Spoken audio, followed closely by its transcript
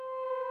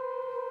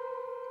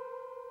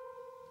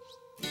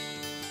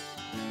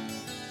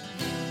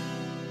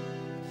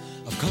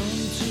come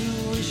to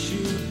wish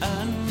you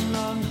an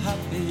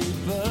unhappy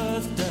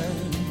birthday.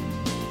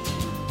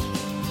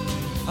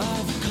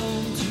 I've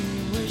come to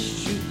wish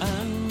you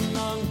an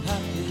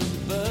unhappy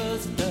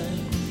birthday,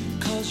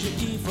 'cause you're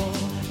evil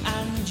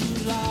and you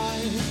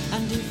lie,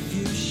 and if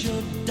you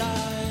should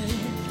die,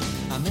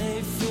 I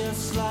may feel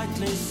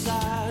slightly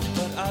sad,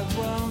 but I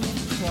won't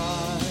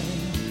cry.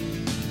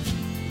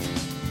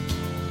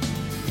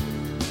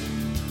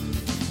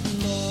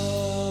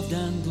 Loved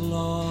and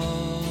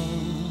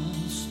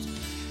lost,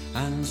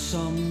 and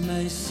some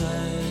may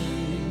say,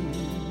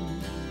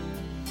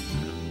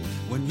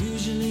 when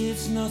usually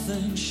it's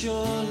nothing,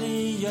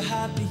 surely you're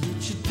happy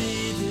it should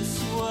be this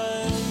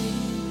way.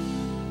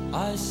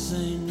 I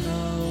say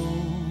no,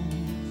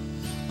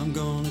 I'm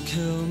gonna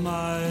kill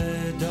my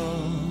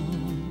dog.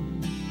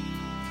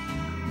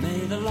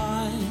 May the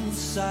lines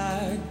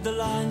sag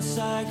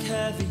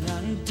heavy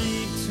and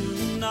deep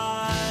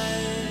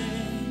tonight.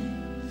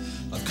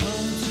 I've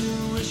come to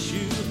wish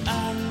you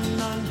an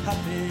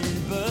unhappy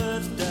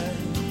birthday.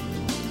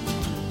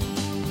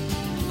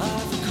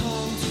 I've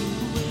come to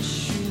wish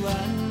you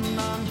an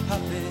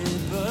unhappy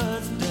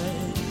birthday,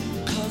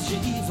 'cause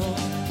you're evil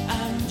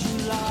and you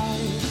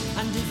lie,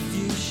 and if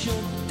you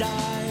should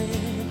die,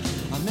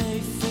 I may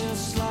feel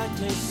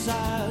slightly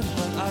sad,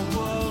 but I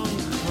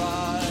won't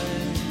cry.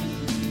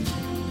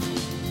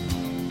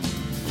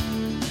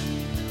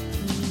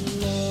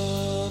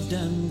 Loved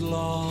and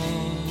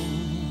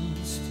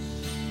lost,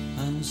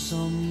 and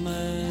some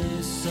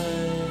may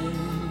say,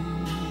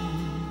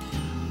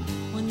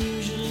 when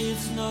usually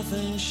it's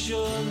nothing,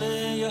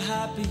 surely you're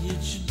happy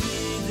it should be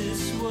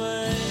this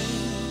way.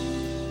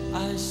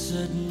 I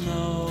said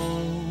no,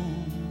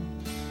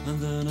 and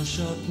then I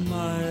shut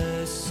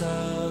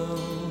myself.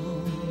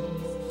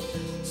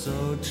 So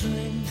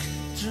drink,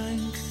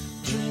 drink,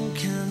 drink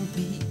and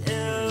be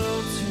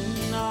ill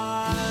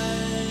tonight.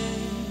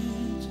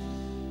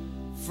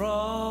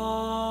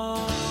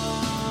 From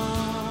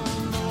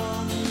the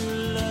one you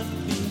left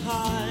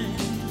behind,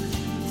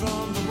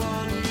 from the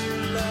one you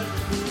left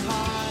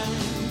behind,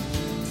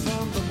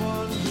 from the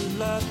one you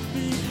left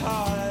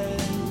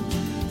behind,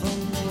 from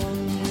the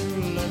one you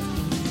left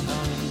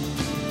behind.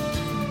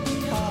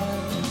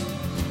 Behind,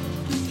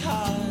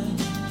 behind,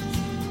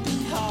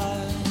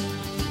 behind,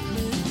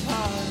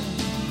 behind,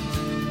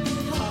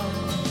 behind,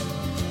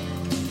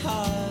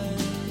 behind.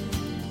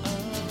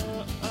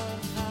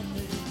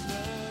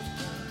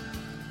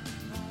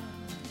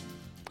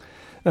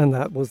 And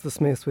that was The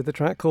Smiths with the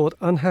track called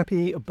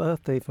Unhappy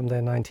Birthday from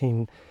their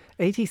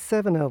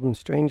 1987 album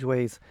Strange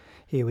Ways.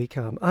 Here we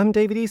come. I'm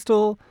David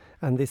Eastall,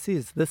 and this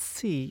is the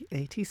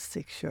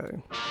C86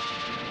 Show.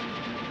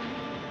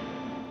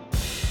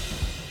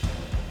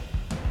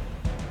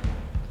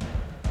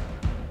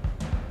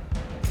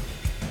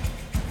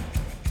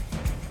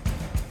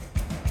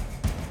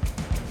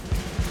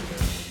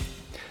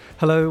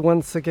 Hello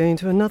once again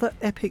to another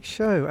epic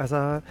show.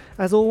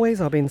 As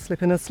always, I've been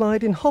slipping a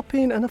sliding,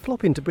 hopping and a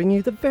flopping to bring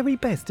you the very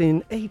best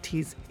in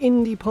 80s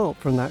indie pop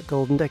from that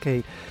golden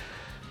decade.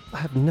 I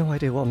have no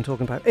idea what I'm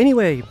talking about.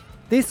 Anyway,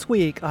 this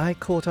week I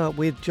caught up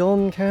with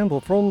John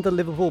Campbell from the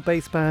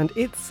Liverpool-based band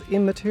It's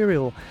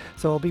Immaterial.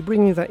 So I'll be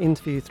bringing you that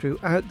interview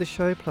throughout the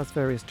show, plus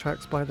various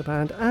tracks by the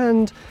band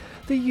and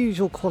the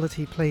usual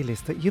quality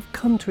playlist that you've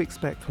come to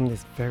expect from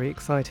this very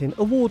exciting,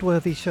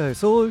 award-worthy show.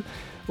 So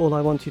all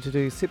I want you to do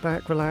is sit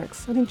back,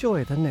 relax and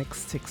enjoy the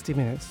next 60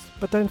 minutes.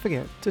 But don't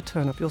forget to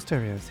turn up your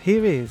stereos.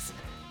 Here is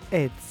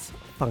Ed's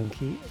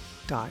Funky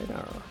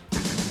Diner.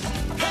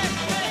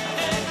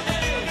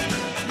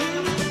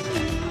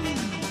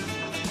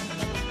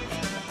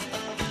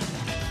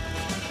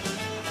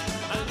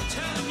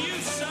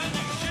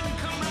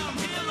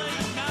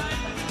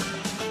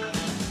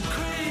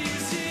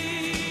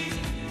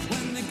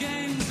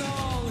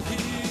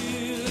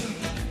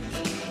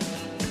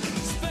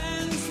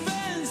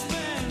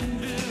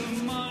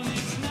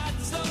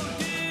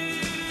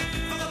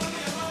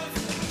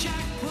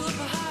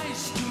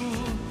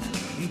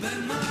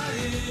 Then my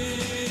ear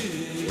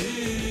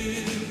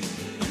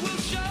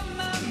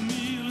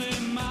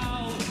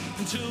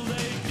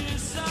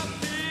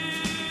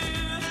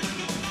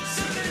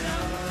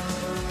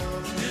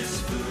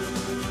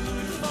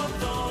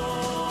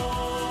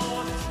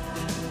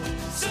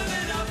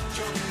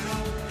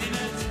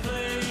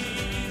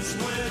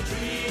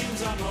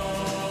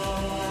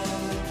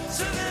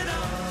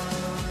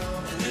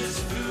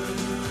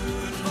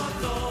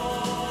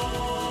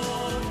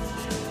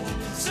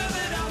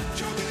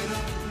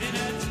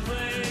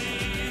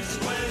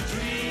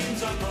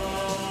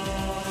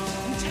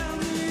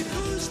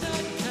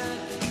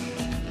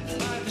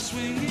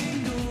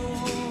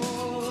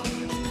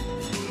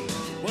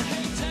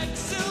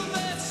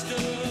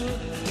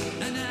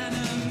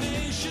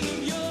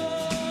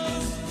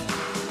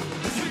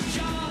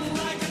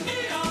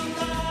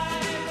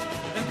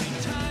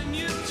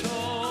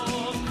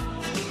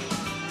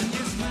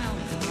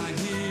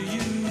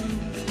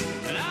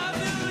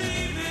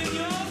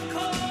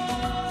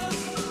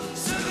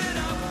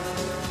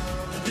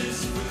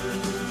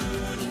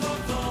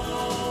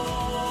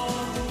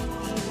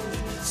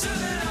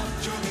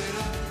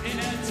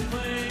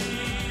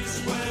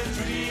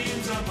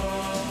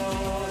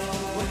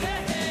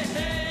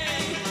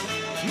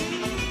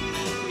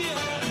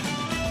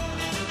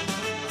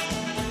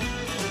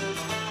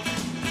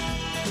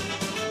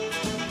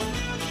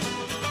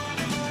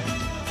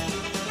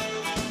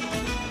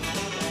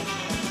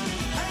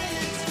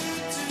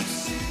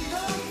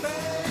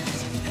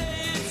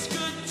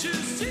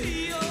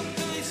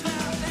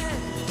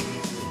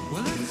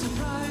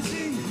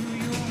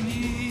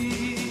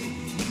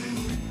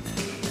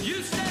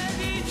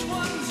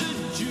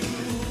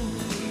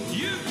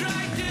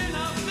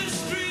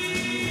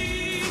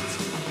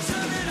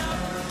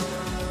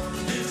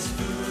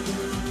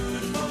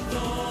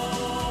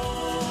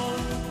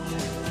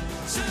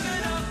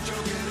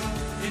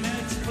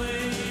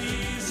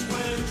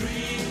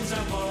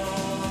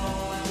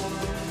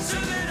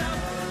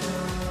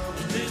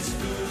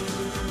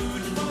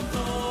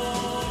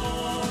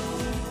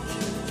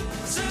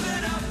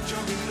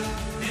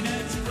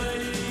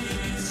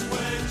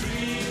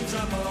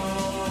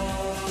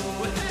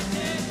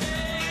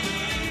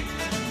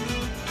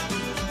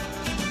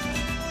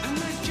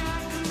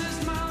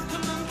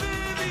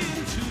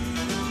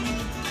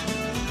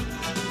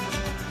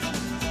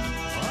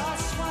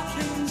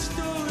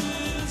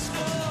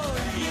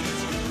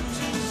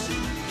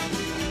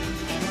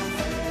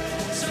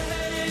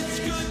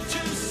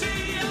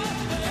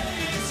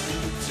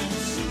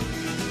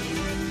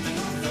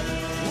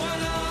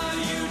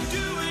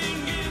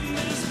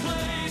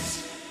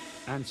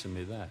answer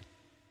me that.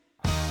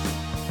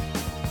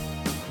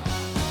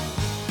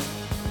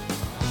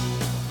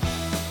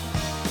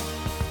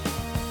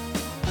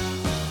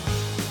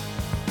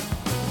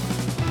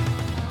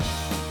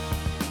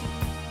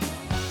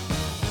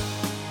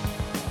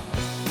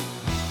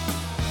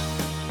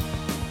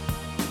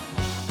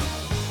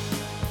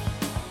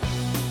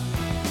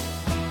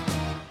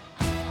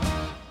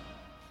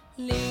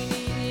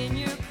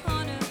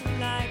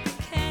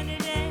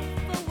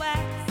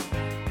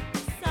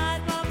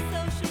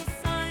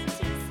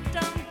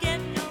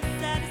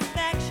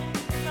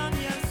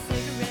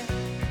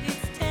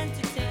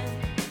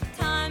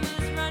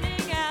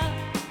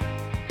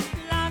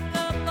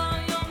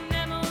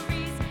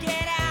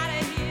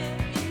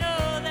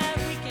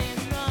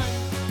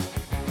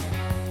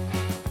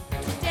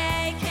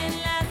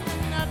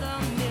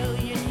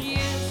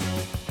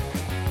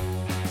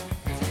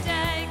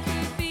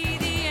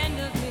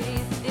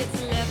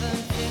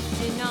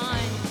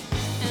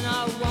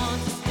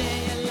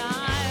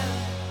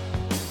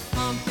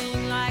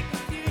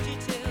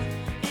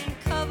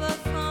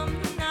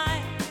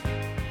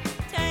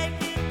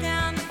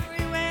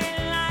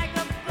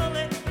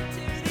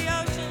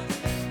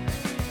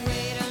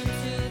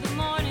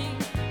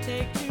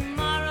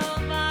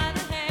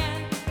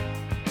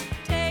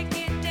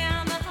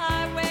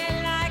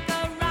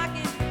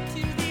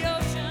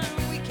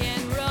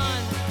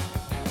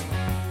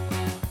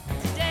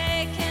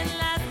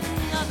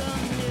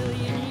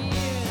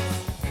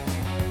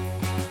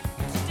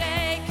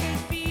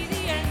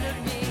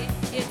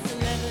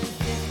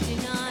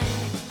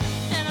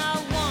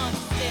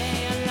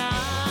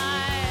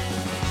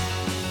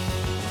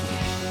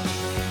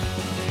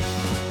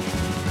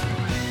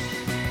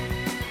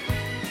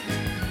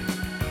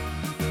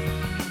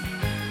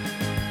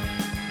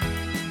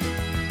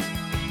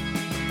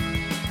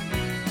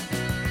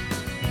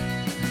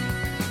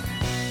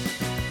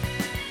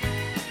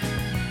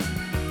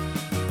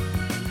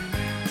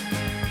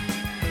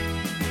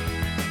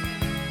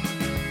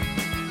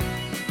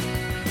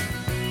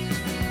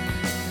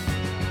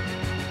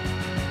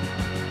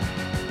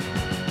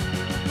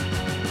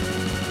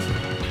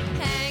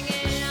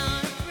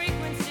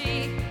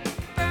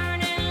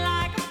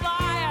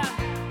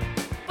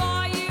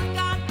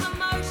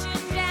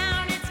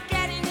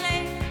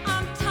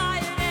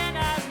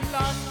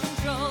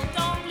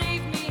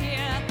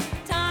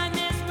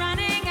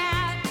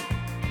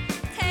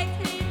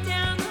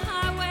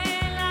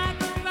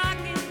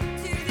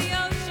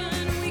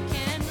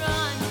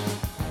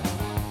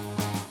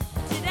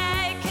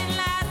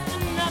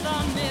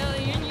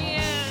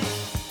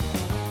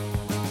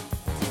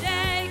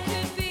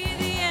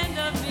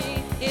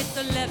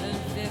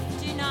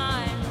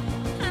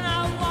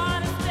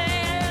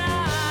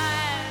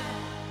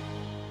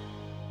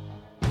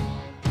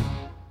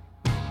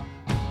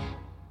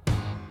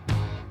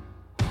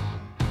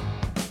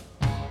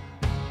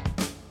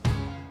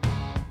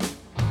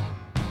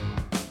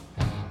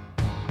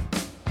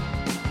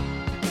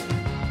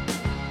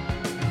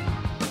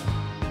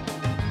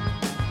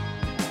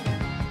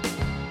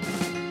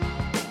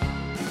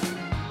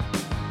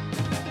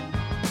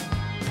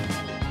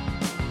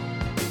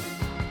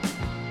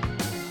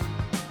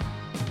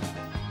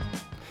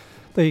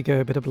 There you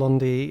go, a bit of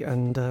Blondie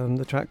and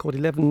the track called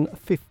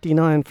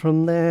 11:59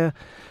 from their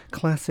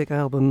classic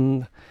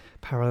album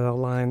Parallel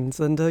Lines.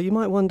 And you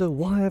might wonder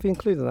why I've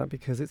included that,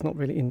 because it's not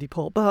really indie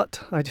pop,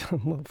 but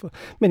well, for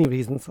many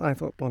reasons. I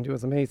thought Blondie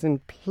was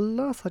amazing.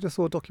 Plus, I just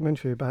saw a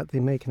documentary about the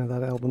making of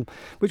that album,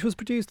 which was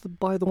produced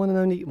by the one and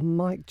only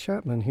Mike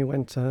Chapman, who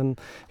was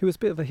a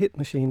bit of a hit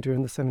machine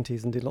during the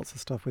 70s and did lots of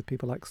stuff with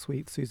people like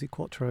Sweet, Susie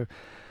Quattro,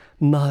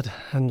 Mud,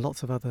 and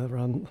lots of other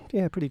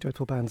pretty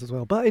dreadful bands as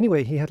well. But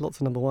anyway, he had lots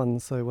of number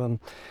ones, so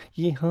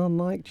yeehaw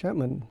Mike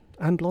Chapman.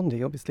 And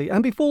Blondie, obviously.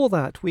 And before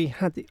that, we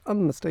had the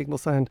unmistakable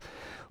sound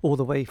all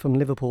the way from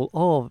Liverpool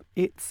of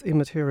It's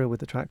Immaterial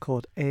with the track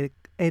called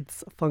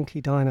Ed's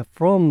Funky Diner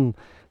from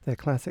their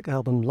classic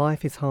album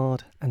Life is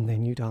Hard and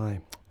Then You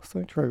Die.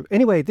 So true.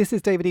 Anyway, this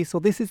is David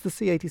Eastaugh. This is the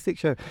C86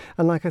 show.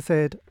 And like I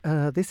said,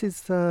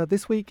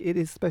 this week it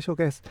is special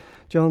guest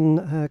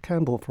John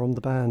Campbell from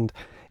the band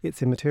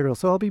It's Immaterial.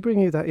 So I'll be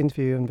bringing you that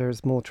interview and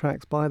various more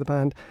tracks by the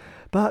band.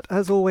 But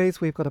as always,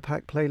 we've got a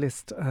packed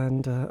playlist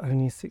and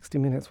only 60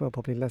 minutes, well,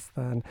 probably less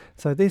than.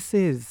 So this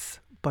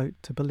is Boat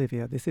to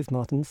Bolivia. This is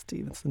Martin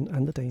Stevenson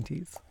and the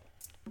Dainties.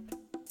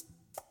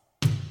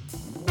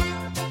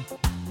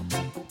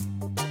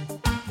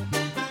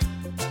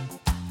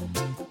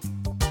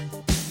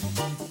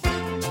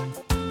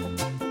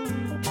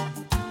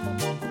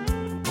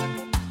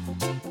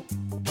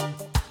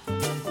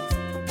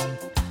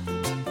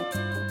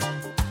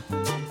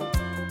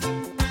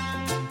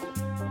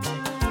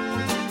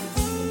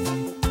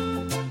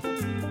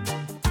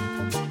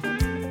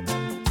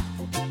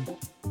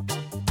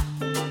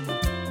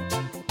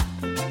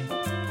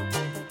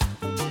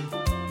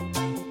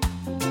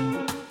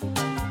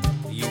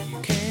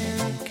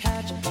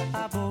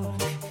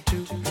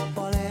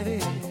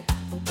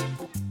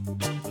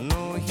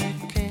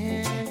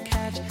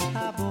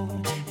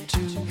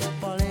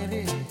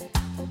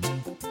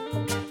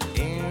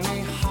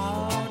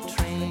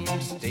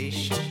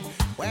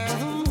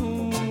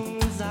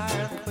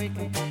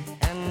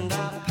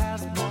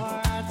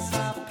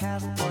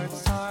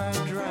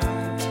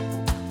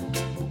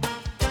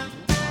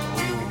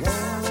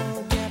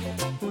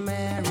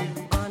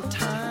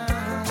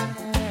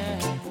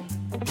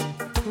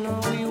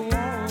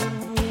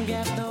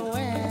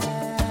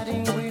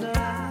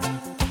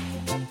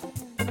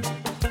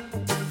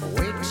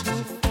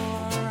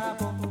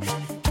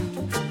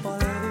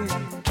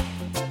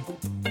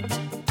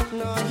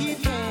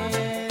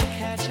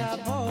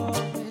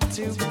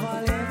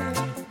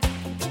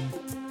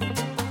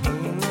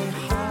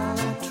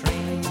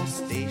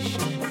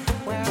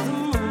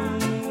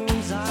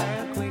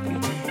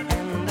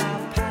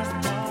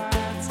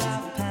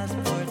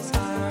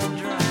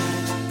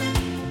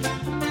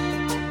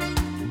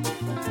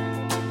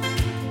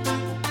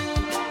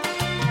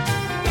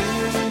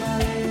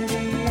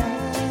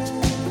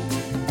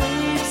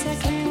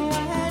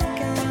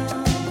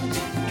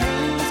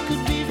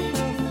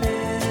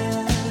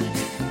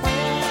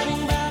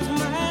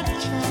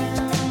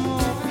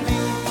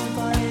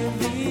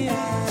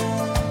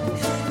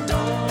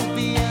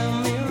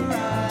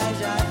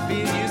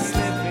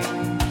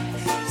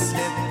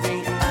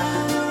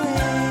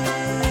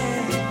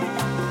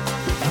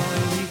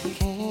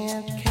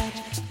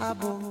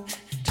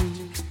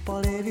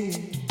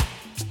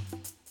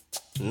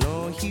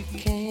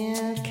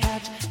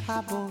 catch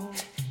a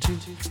boat to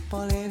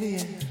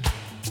Bolivia.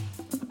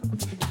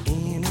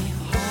 In a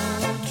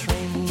hollow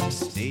train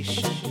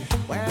station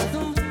where the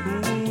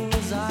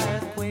moons are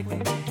quick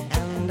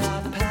and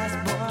our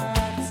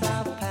passports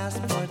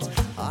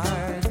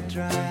are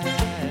dry.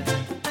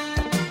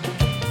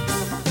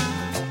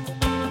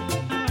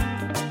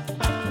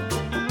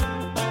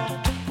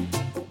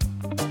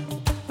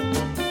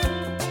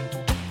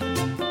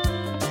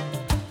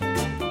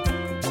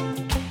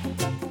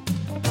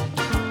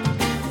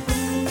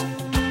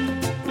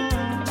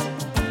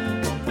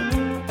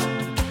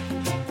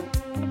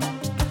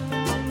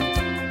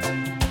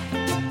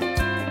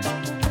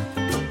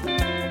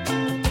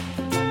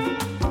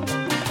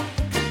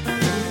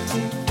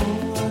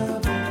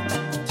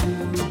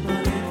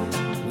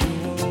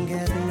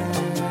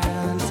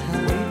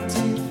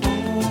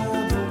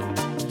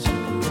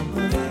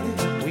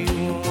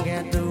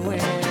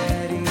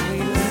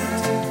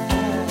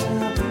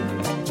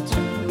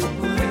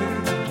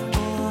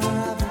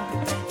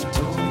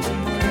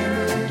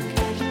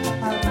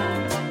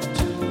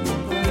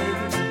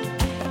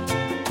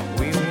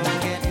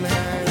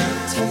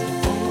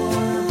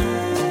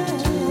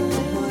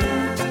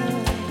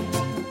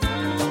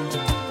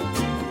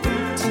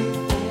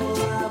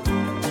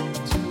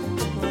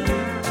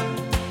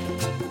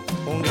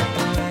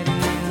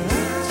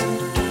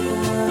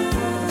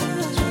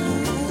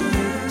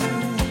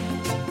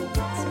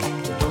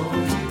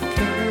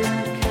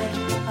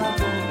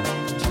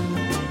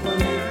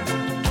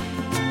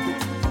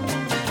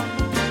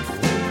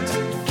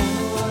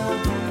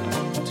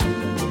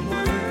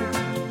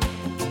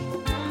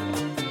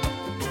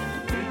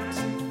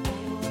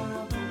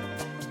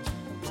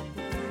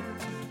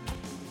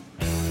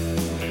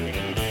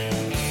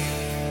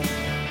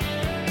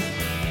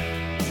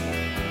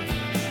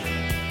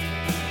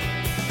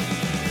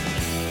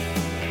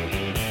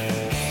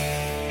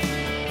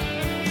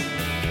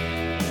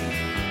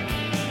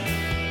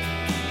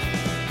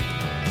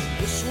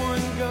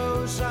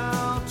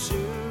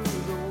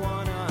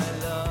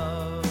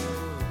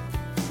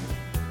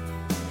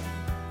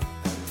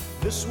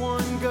 This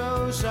one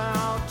goes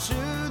out to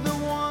the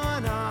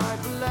one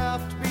I've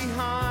left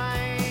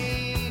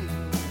behind.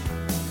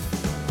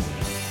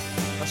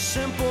 A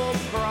simple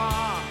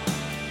prop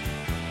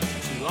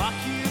to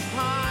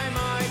occupy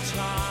my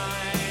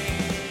time.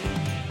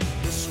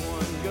 This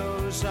one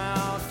goes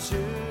out to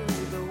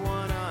the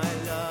one I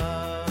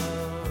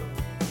love.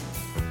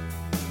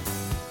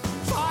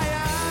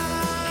 Fire!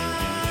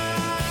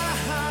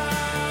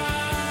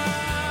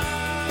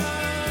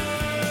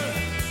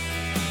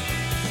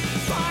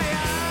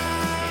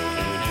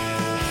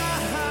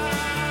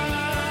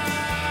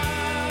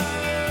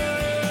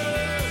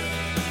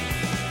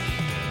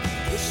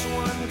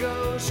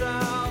 Goes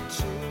out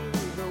to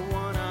the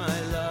one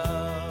I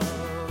love.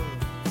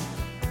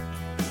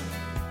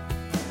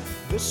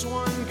 This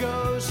one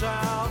goes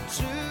out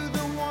to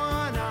the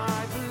one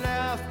I've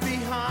left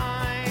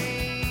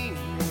behind.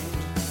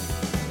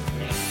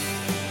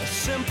 A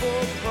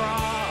simple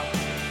prop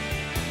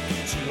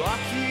to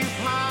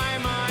occupy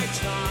my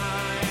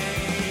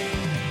time.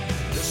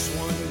 This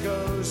one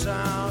goes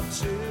out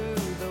to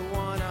the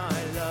one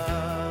I love.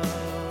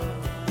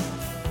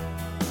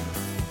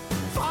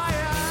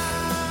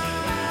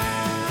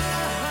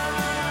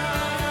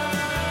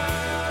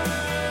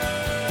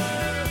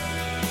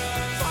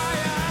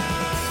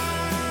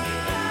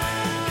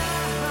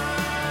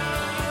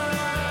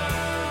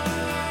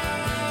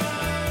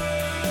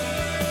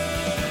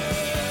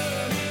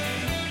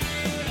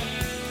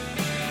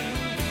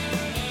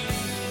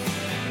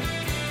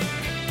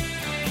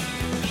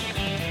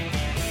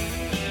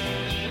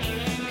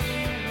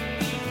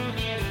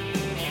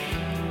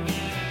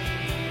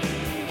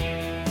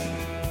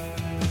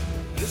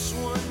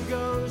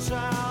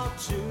 Out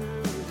to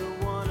the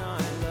one I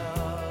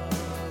love.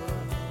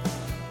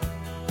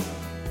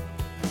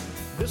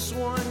 This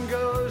one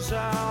goes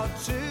out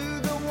to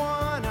the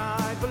one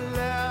I've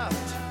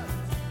left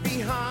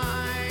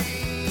behind.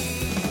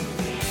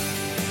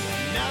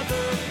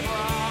 Another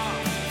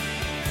prop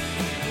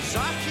has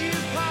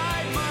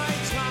occupied my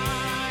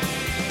time.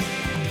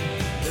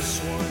 This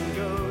one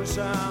goes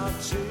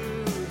out to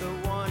the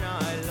one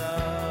I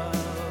love.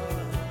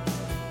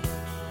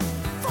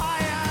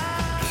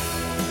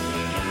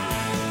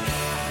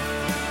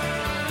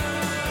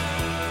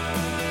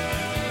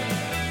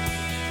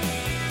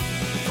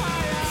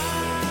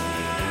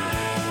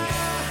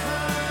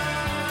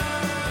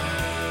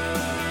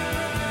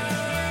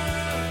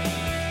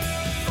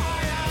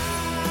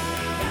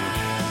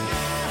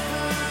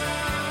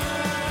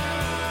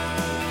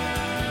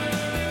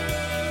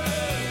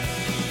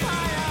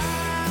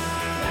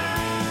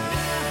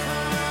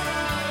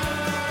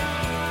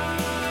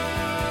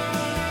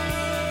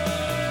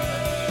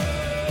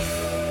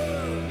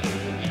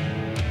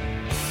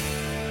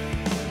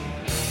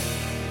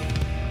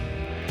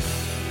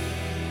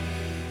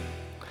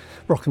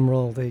 Rock and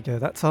roll, there you go.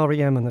 That's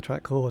REM and the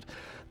track called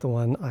The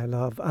One I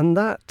Love. And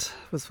that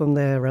was from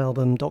their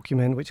album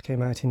Document, which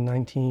came out in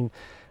 19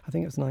 I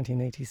think it was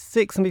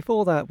 1986. And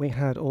before that, we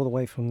had all the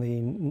way from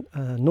the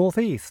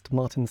northeast,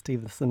 Martin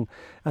Stevenson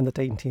and the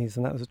Dainties,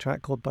 and that was a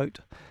track called Boat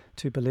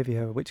to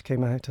Bolivia, which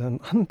came out, I'm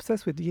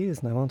obsessed with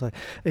years now, aren't I,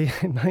 in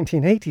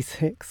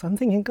 1986. I'm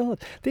thinking,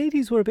 God, the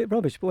 80s were a bit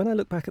rubbish, but when I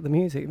look back at the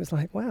music, it was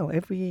like, wow,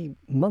 every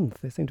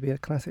month there seemed to be a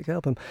classic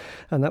album,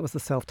 and that was the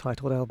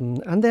self-titled album,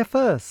 and they're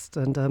first,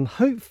 and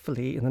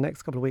hopefully in the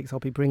next couple of weeks I'll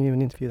be bringing you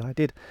an interview that I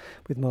did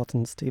with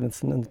Martin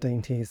Stevenson and the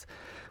Dainties,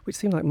 which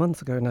seemed like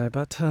months ago now,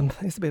 but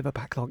it's a bit of a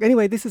backlog.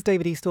 Anyway, this is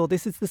David Eastaugh,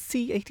 this is the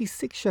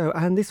C86 show,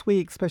 and this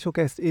week's special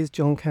guest is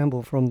John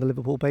Campbell from the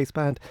Liverpool-based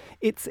band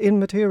It's In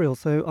Material,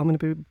 so I'm going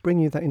to be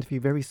bringing you that interview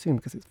very soon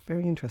because it's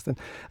very interesting.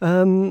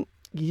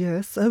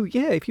 Yes, oh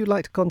yeah, if you'd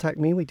like to contact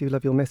me, we do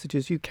love your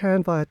messages. You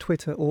can via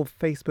Twitter or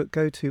Facebook.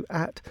 Go to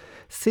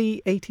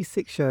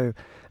 @C86 show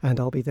and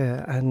I'll be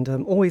there, and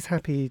I'm always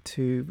happy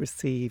to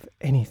receive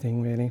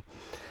anything really.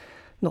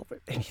 Not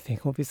anything,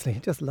 obviously,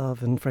 just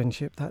love and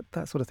friendship,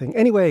 that sort of thing.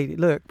 Anyway,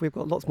 look, we've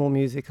got lots more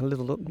music and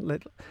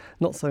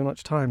not so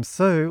much time,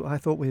 so I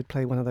thought we'd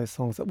play one of those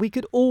songs that we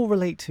could all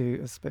relate to,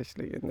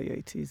 especially in the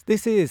 80s.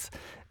 This is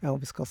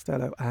Elvis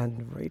Costello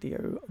and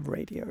Radio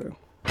Radio.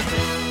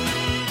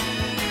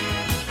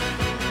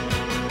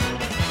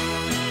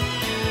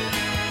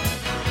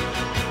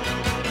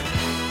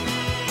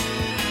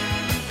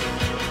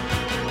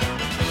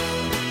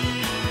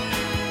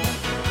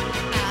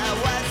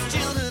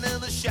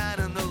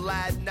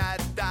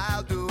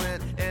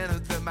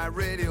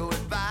 Radio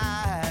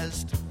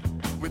advised,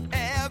 with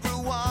every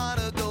one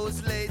of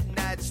those late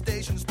night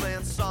stations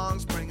playing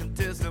songs bringing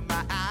tears to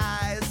my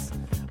eyes.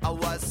 I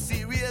was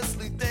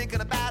seriously thinking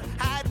about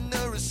hiding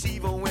the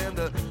receiver when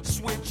the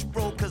switch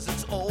broke, 'cause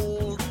it's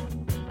old.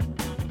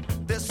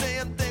 They're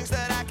saying things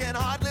that I can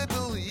hardly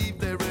believe.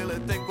 They really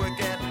think we're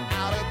getting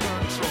out of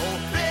control.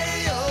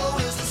 Radio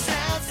is the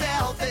sound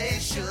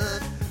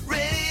salvation.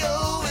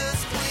 Radio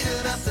is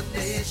cleaning up the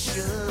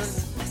nation.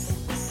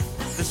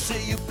 They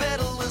say you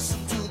better listen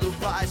to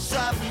by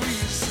some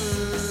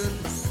reason,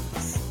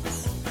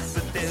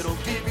 but they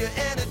don't give you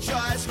any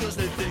choice 'cause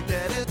they think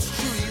that it's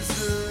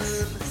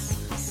treason.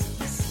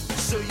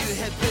 So you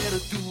had better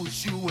do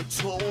as you were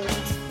told.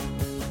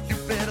 You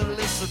better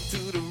listen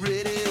to the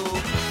radio.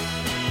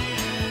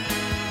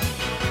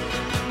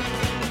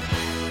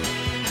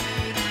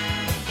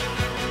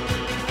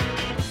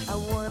 I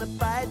wanna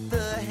bite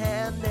the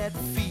hand that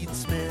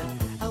feeds me.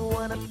 I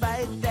wanna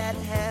bite that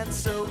hand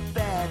so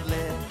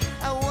badly.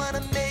 I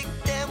wanna make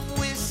them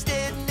wish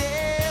they'd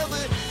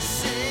never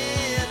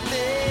seen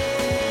me.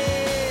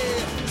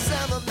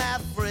 Some of my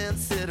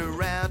friends sit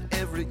around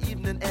every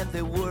evening and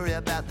they worry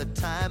about the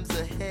times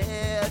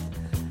ahead,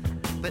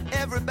 but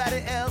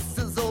everybody else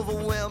is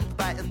overwhelmed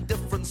by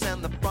indifference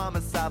and the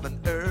promise of an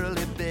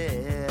early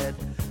bed.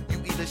 You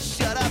either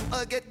shut up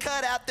or get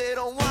cut out. They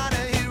don't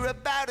wanna hear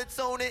about it's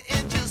only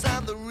inches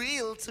on the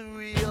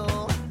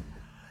reel-to-reel.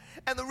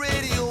 And the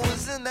radio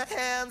is in the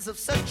hands of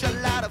such a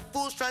lot of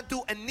fools trying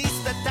to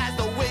anesthetize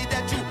the way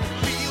that you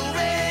feel.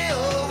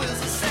 Radio is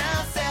a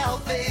sound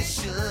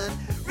salvation.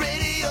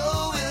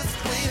 Radio is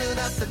cleaning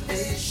up the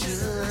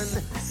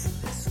nation.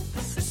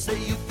 They say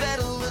you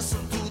better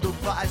listen to the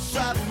voice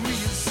of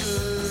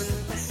reason,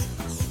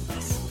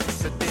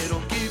 but they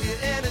don't give you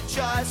any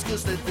choice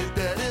 'cause they think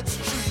that it's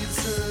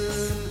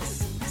treason.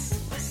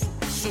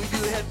 So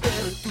you had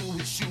better do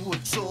as you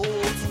were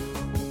told.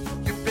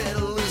 You better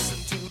listen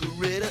to the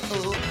radio.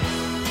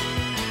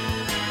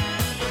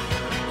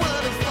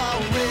 Wonderful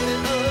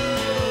radio.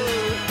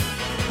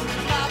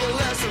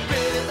 Marvelous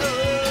radio.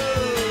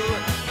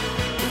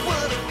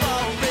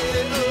 Wonderful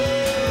radio.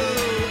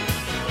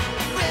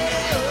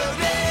 Radio,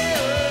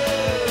 radio.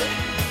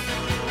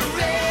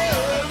 Radio,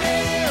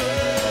 radio.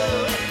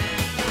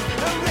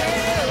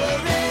 Radio,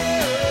 radio.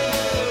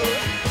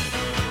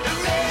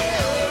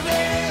 Radio,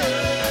 radio.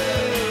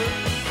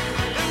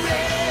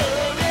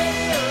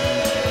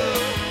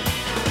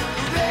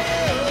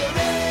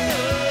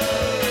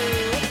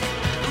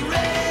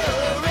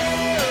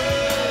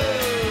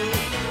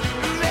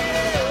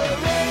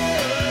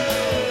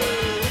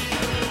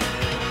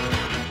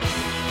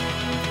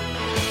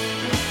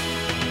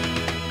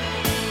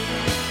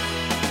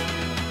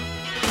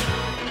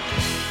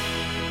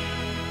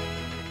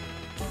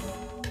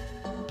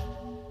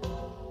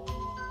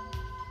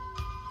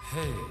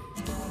 Hey,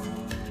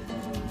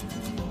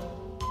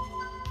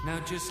 now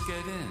just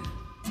get in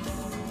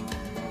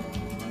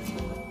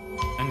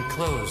and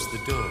close the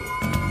door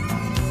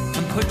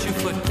and put your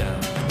foot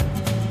down.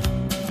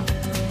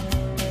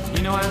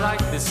 You know, I like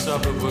this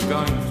suburb we're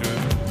going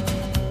through.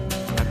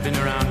 I've been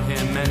around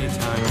here many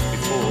times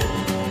before.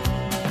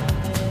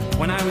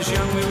 When I was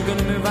young, we were going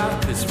to move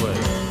out this way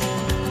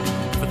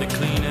for the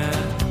clean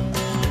air,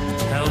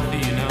 healthy,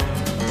 you know,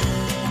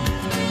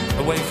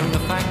 away from the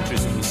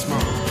factories and the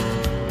smoke.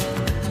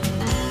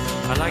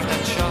 I like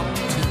that shop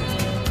too.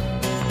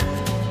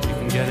 You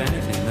can get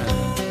anything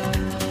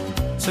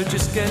there. So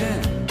just get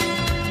in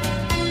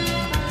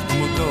and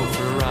we'll go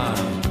for a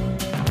ride.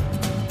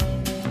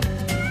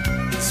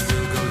 Yes,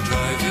 we'll go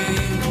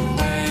driving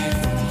away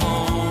from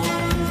home.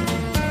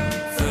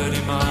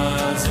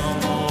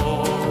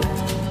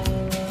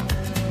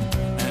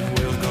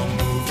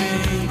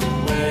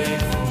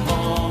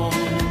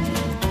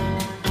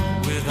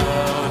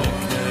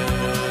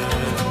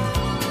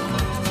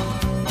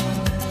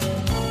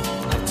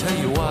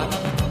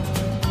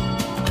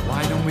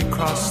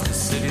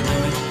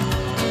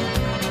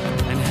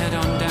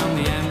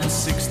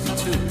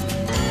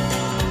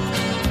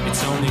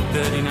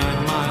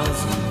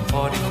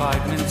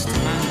 minutes to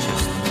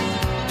Manchester,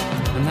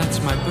 and that's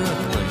my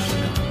birthplace, you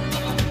know.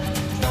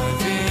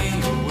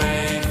 Driving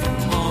away from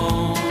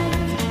home,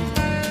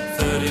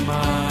 30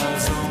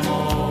 miles or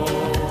more,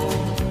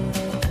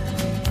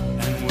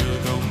 and we'll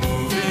go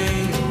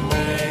moving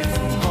away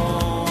from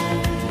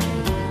home,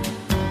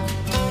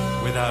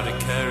 without a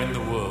care in the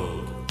world.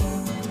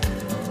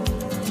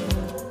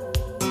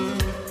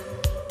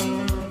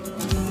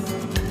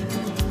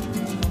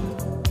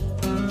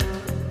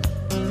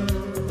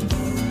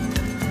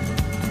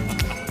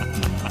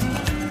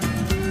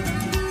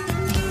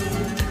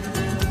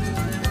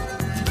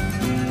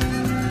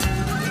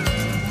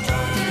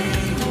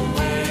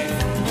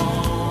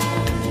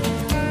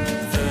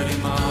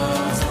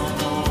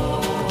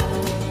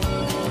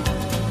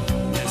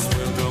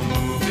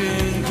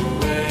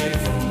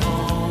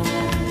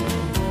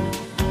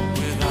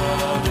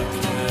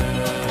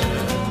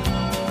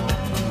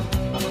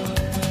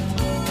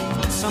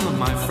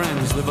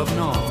 Live up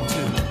north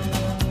too.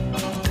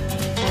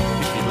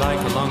 If you'd like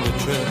a longer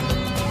trip,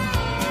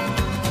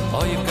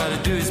 all you've got to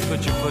do is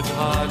put your foot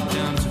hard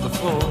down to the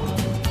floor.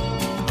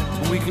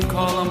 We can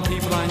call on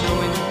people I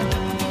know in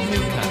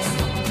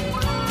Newcastle,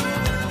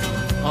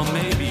 or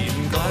maybe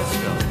even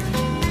Glasgow.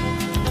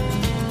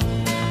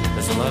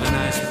 There's a lot of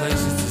nice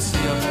places to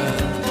see up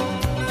there,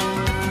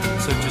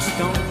 so just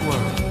don't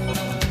worry.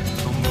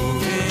 I'm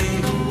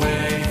moving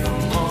away from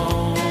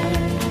home,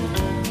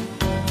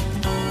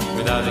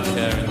 without a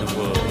care in the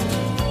world.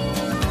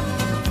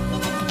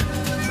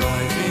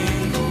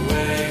 Driving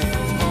away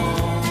from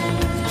home,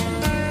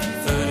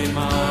 30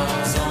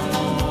 miles or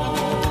more.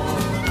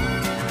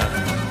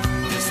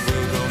 Yes,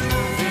 we'll go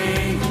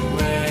moving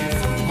away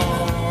from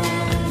home,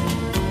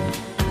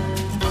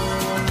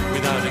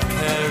 without a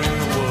care in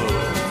the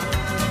world.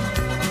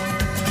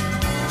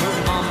 Move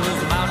them on, move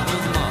them out,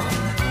 move them on.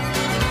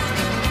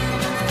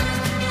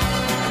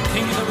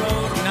 King of the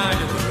road, knight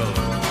of the road.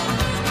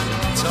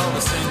 It's all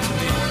the same to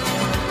me.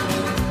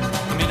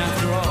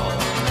 After all,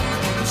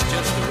 it's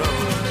just the road.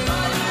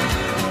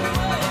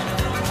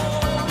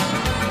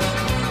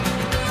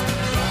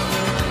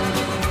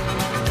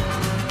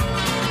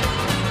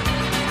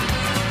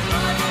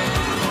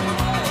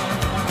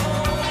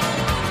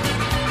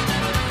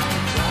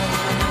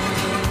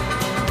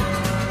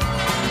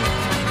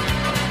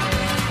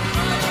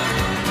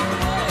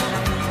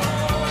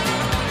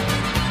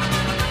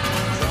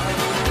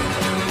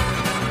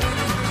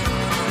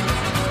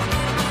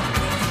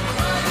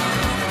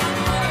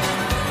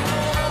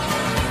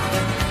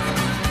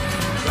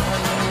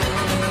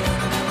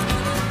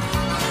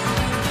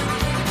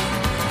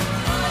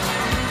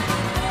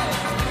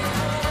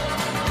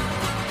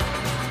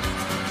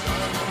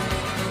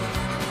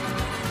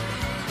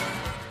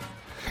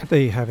 There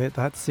you have it,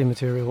 that's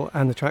Immaterial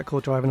and the track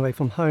called Driving Away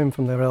from Home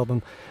from their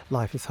album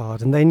Life is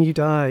Hard and Then You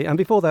Die. And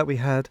before that we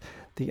had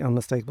the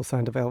unmistakable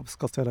sound of Elvis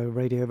Costello,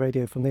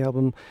 Radio from the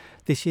album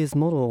This Year's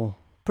Model,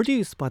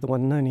 produced by the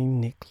one and only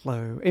Nick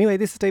Lowe. Anyway,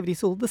 this is David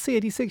Eastaugh, the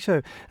C86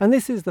 Show, and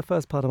this is the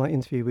first part of my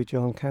interview with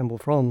John Campbell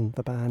from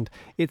the band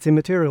It's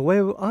Immaterial,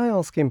 where I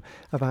ask him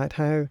about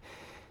how,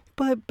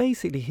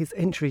 basically his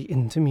entry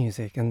into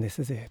music, and this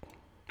is it.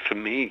 For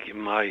me,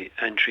 my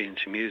entry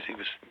into music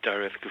was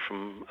directly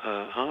from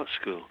art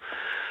school.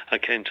 I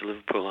came to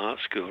Liverpool Art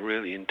School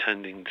really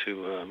intending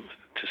to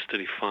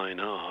study fine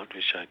art,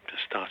 which I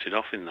started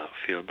off in that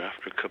field, but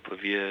after a couple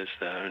of years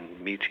there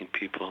and meeting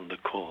people on the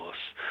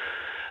course,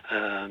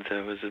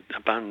 there was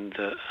a band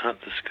at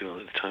the school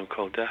at the time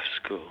called Deaf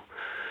School,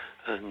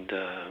 and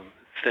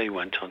they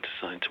went on to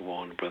sign to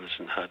Warner Brothers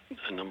and had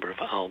a number of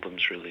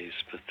albums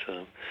released,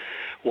 but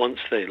once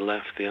they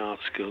left the art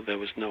school, there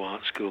was no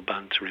art school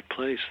band to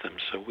replace them,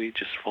 so we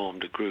just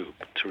formed a group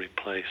to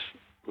replace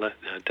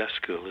Deaf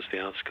School as the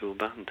art school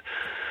band.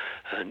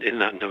 And in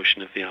that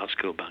notion of the art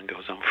school band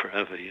goes on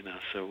forever, you know.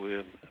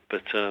 So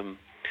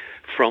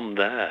from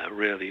there,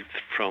 really,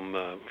 from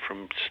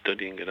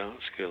studying at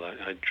art school,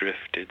 I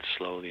drifted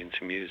slowly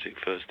into music.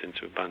 First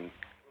into a band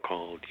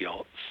called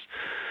Yachts,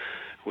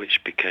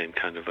 which became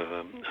kind of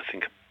I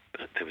think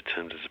they were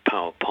termed as a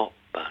power pop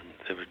band.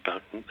 They were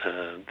about this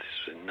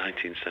was in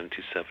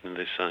 1977, and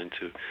they signed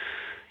to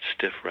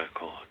Stiff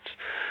Records,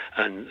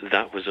 and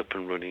that was up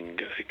and running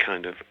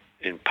kind of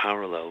in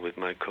parallel with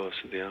my course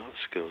at the art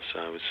school. So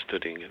I was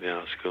studying at the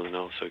art school and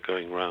also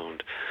going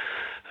round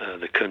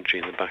the country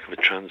in the back of a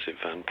transit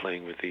van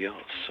playing with the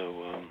Yachts.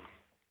 So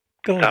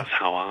that's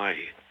how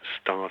I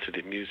started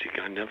in music.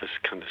 I never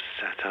kind of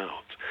set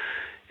out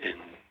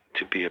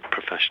to be a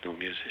professional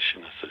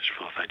musician as such.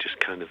 I just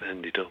kind of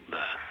ended up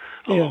there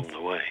along the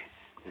way.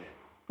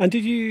 And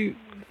did you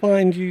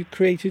find you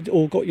created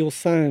or got your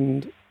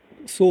sound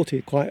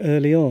sorted quite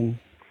early on?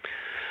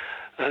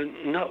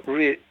 Not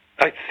really.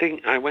 I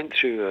think I went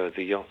through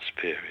the Yachts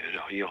period,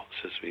 or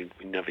Yachts, as we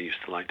never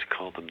used to like to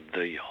call them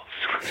the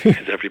Yachts,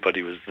 because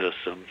everybody was the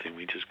something.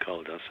 We just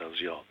called ourselves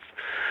Yachts.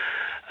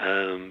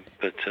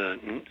 But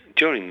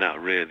during that,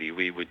 really,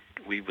 we were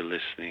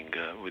listening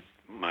with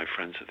my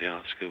friends at the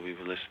art school, we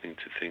were listening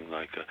to things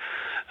like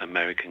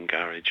American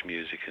garage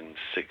music and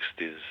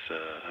 60s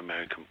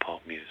American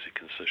pop music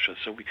and such.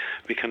 So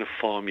we kind of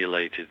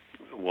formulated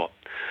what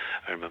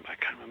I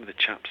can't remember the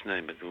chap's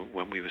name, but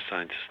when we were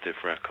signed to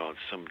Stiff Records,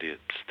 somebody at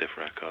Stiff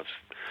Records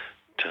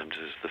termed us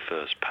as the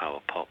first power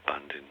pop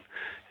band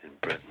in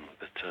Britain.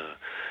 But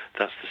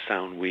that's the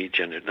sound we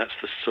generated. That's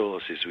the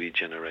sources we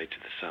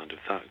generated the sound of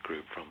that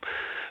group from.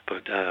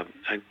 But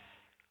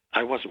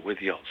I wasn't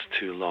with Yachts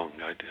too long.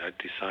 I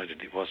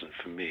decided it wasn't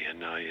for me,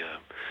 and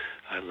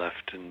I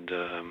left and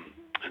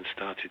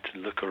started to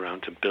look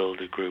around to build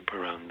a group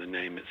around the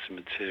Name It's the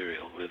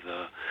Material with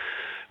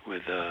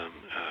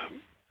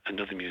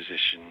another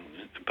musician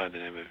by the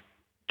name of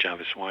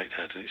Jarvis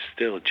Whitehead, and it's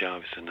still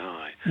Jarvis and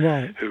I,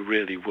 right, who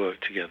really work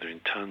together in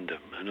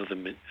tandem, and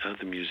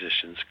other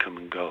musicians come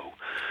and go,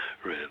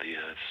 really.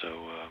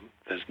 So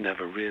there's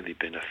never really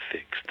been a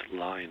fixed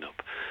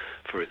lineup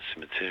for It's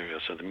the Material.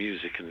 So the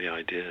music and the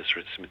ideas for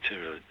It's the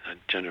Material are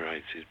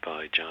generated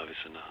by Jarvis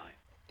and I.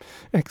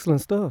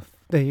 Excellent stuff.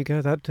 There you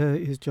go. That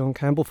is John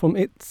Campbell from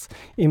It's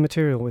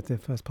Immaterial with the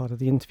first part of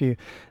the interview.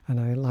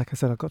 And like I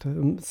said, I've got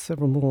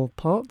several more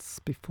parts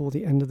before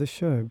the end of the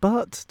show.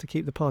 But to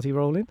keep the party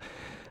rolling,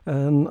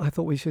 I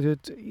thought we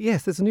should...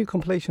 Yes, there's a new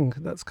compilation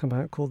that's come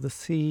out called the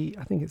C...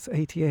 I think it's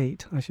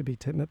 88. I should be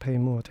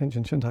paying more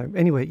attention, shouldn't I?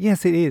 Anyway,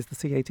 yes, it is the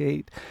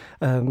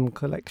C88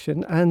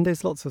 collection. And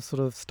there's lots of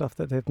sort of stuff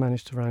that they've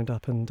managed to round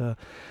up and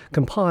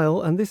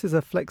compile. And this is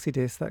a flexi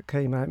disc that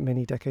came out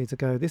many decades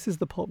ago. This is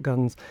the Pop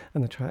Guns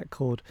and the track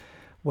called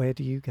Where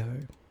Do You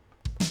Go?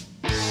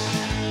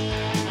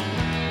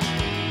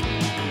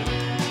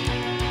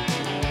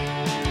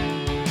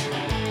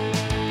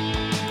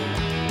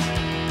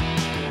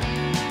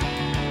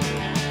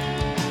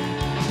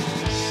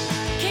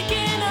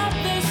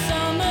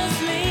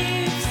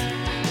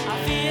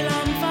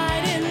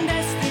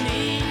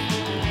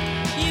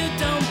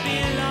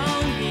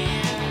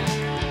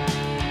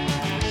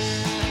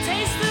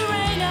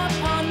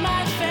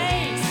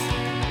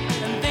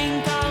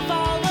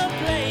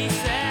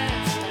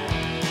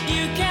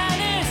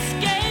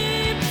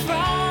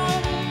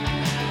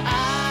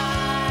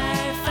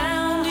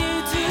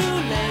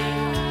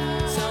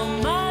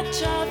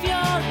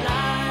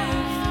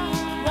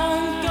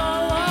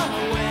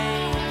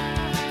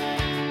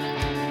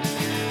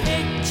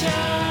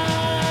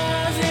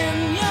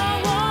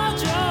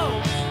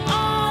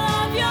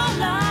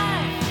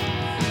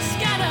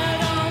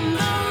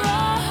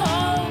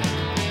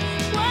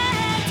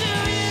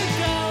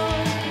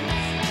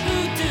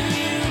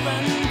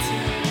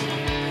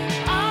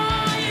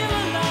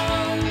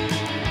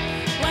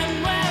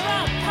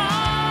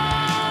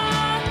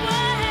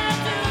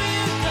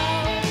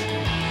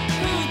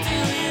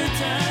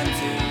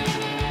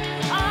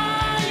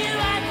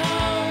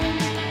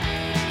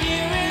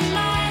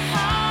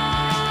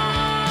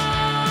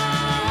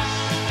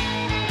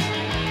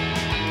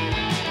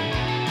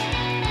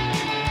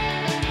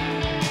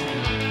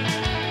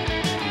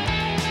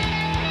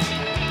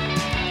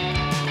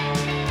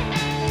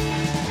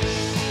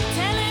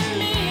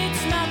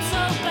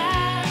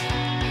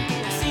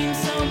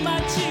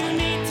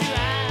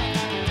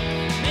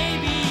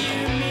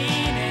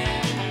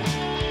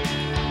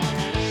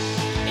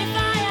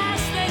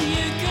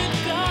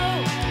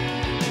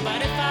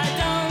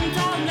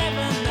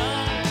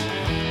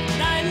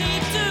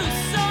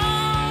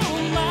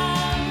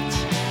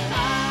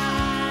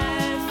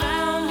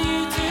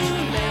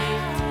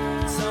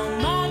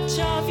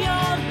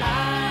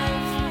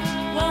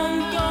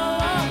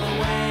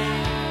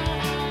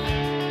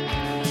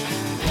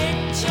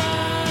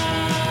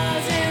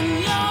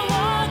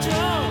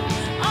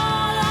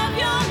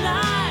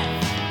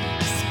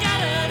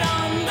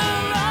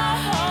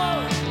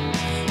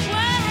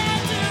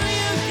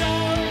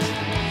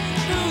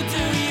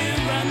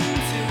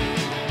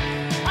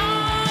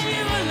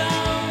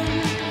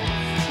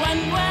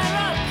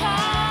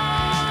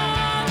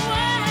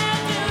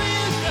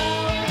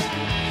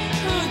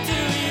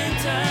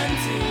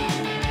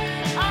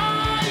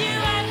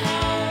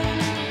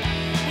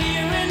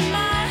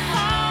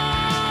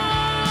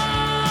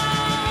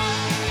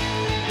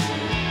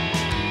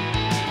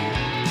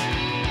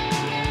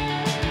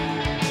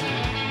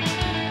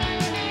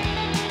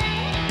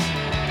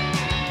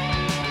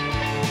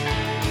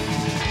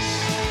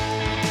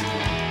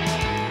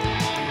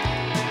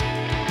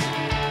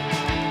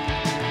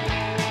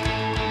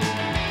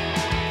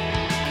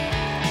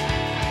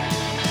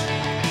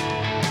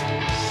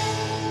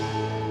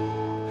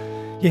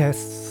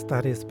 Yes,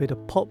 that is a bit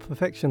of pop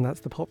perfection.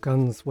 That's the Pop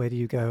Guns, Where Do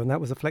You Go? And that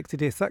was a flexi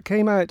disc that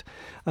came out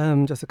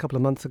just a couple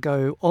of months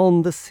ago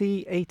on the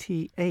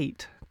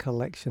C88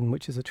 collection,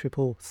 which is a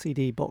triple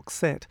CD box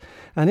set.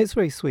 And it's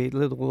very sweet. A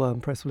little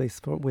press release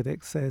with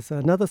it says,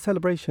 another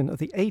celebration of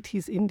the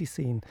 80s indie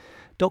scene,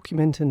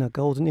 documenting a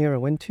golden era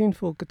when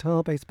tuneful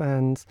guitar-based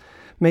bands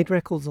made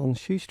records on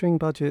shoestring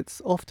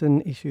budgets,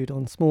 often issued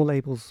on small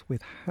labels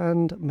with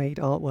handmade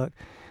artwork.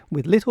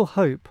 with little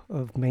hope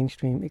of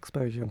mainstream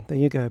exposure. There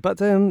you go.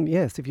 But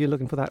yes, if you're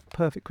looking for that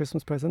perfect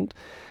Christmas present,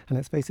 and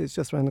let's face it, it's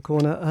just around the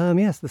corner,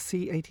 yes, the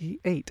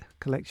C88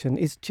 collection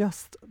is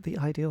just the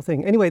ideal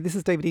thing. Anyway, this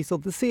is David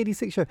Eastaugh, the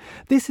C86 Show.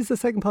 This is the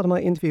second part of my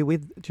interview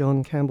with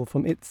John Campbell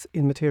from It's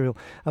Immaterial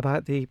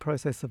about the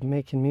process of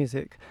making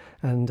music,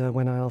 and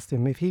when I asked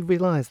him if he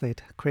realised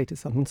they'd created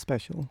something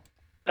special.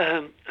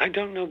 I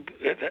don't know.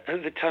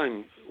 At the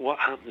time, what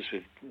happens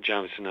with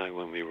Jarvis and I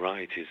when we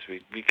write is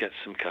we get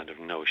some kind of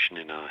notion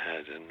in our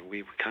head, and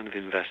we were kind of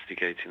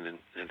investigating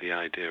the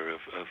idea of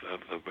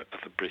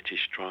a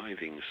British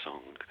driving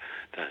song.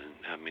 Then,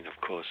 I mean, of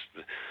course,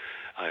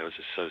 I always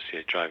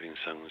associate driving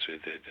songs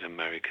with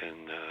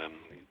American,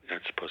 I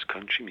suppose,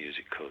 country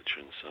music culture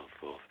and so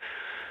forth.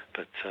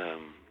 But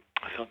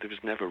I thought there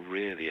was never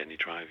really any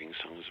driving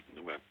songs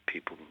where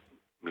people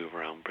move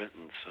around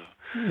Britain, so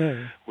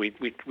no.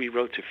 we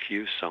wrote a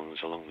few songs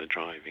along the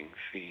driving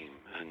theme,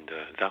 and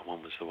that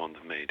one was the one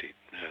that made it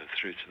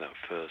through to that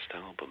first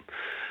album.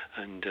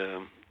 And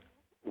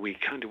we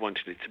kind of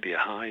wanted it to be a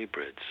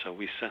hybrid, so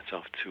we set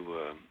off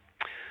to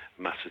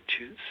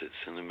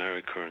Massachusetts in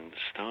America and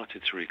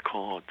started to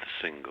record the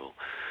single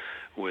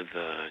with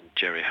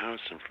Jerry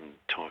Harrison from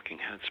Talking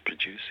Heads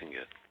producing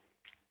it.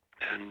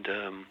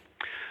 And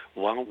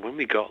when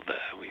we got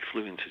there, we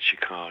flew into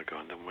Chicago,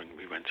 and then when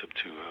we went up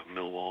to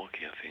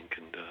Milwaukee, I think,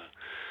 and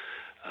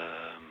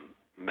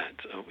met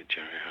up with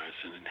Jerry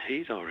Harrison, and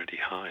he'd already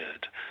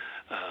hired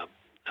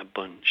a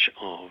bunch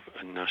of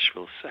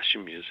Nashville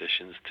session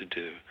musicians to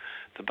do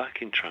the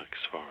backing tracks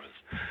for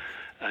us.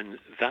 And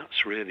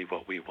that's really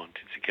what we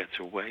wanted to get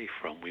away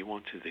from. We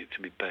wanted it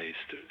to be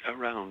based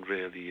around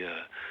really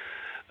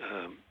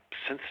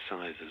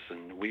synthesizers,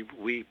 and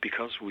we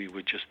because we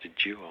were just a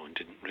duo and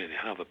didn't really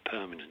have a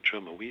permanent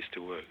drummer, we used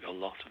to work a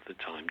lot of the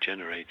time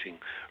generating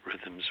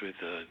rhythms with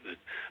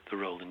the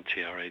Roland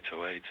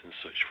TR-808 and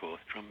such forth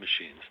drum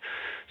machines.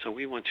 So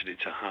we wanted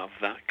it to have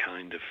that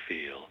kind of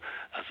feel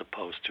as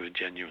opposed to a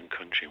genuine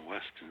country and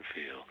western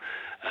feel,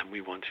 and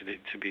we wanted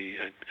it to be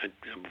a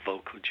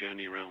vocal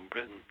journey around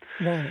Britain.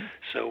 Right.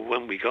 So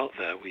when we got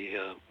there,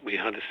 we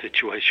had a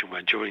situation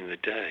where during the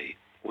day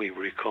we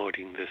were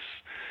recording this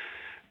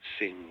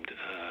seemed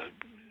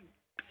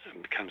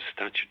kind of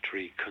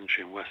statutory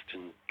country and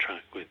western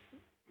track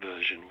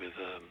version with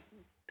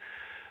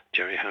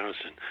Jerry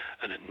Harrison,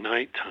 and at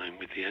night time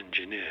with the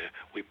engineer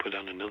we put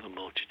on another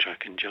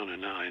multi-track, and John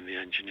and I and the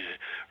engineer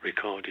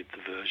recorded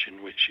the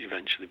version which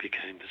eventually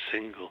became the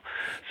single.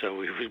 So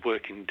we were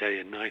working day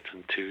and night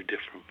on two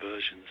different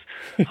versions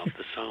of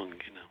the song,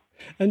 you know.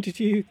 And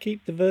did you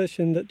keep the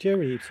version that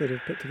Jerry sort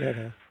of put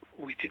together?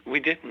 We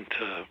didn't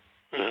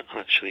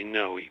actually,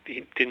 no.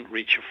 It didn't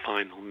reach a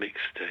final mix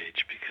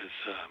stage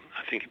because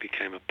I think it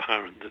became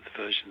apparent that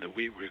the version that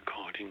we were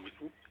recording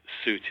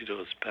suited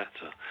us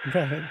better.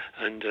 Right.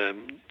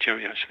 And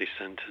Jerry actually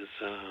sent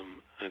us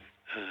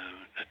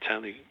a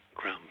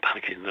telegram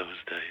back in those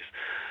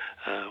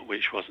days,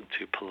 which wasn't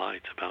too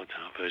polite about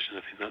our version.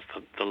 I think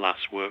that's the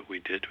last work we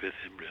did with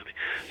him, really.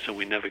 So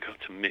we never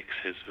got to mix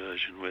his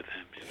version with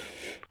him, you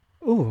know.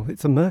 Oh,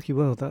 it's a murky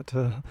world that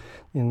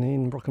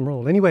in rock and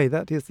roll. Anyway,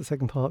 that is the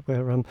second part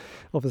where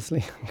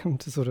obviously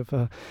to sort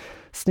of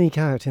sneak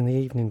out in the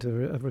evening to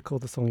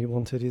record the song you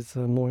wanted is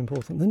more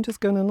important than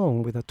just going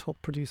along with a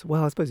top producer.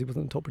 Well, I suppose he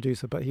wasn't a top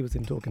producer, but he was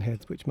in Talking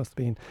Heads, which must have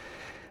been,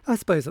 I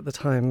suppose at the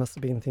time, must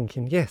have been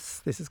thinking,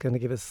 yes, this is going to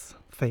give us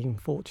fame,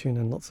 fortune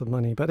and lots of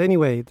money. But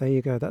anyway, there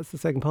you go. That's the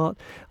second part.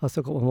 I've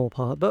still got one more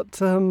part.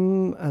 But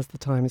as the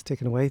time is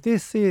ticking away,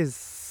 this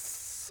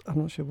is, I'm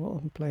not sure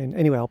what I'm playing.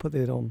 Anyway, I'll put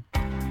it on.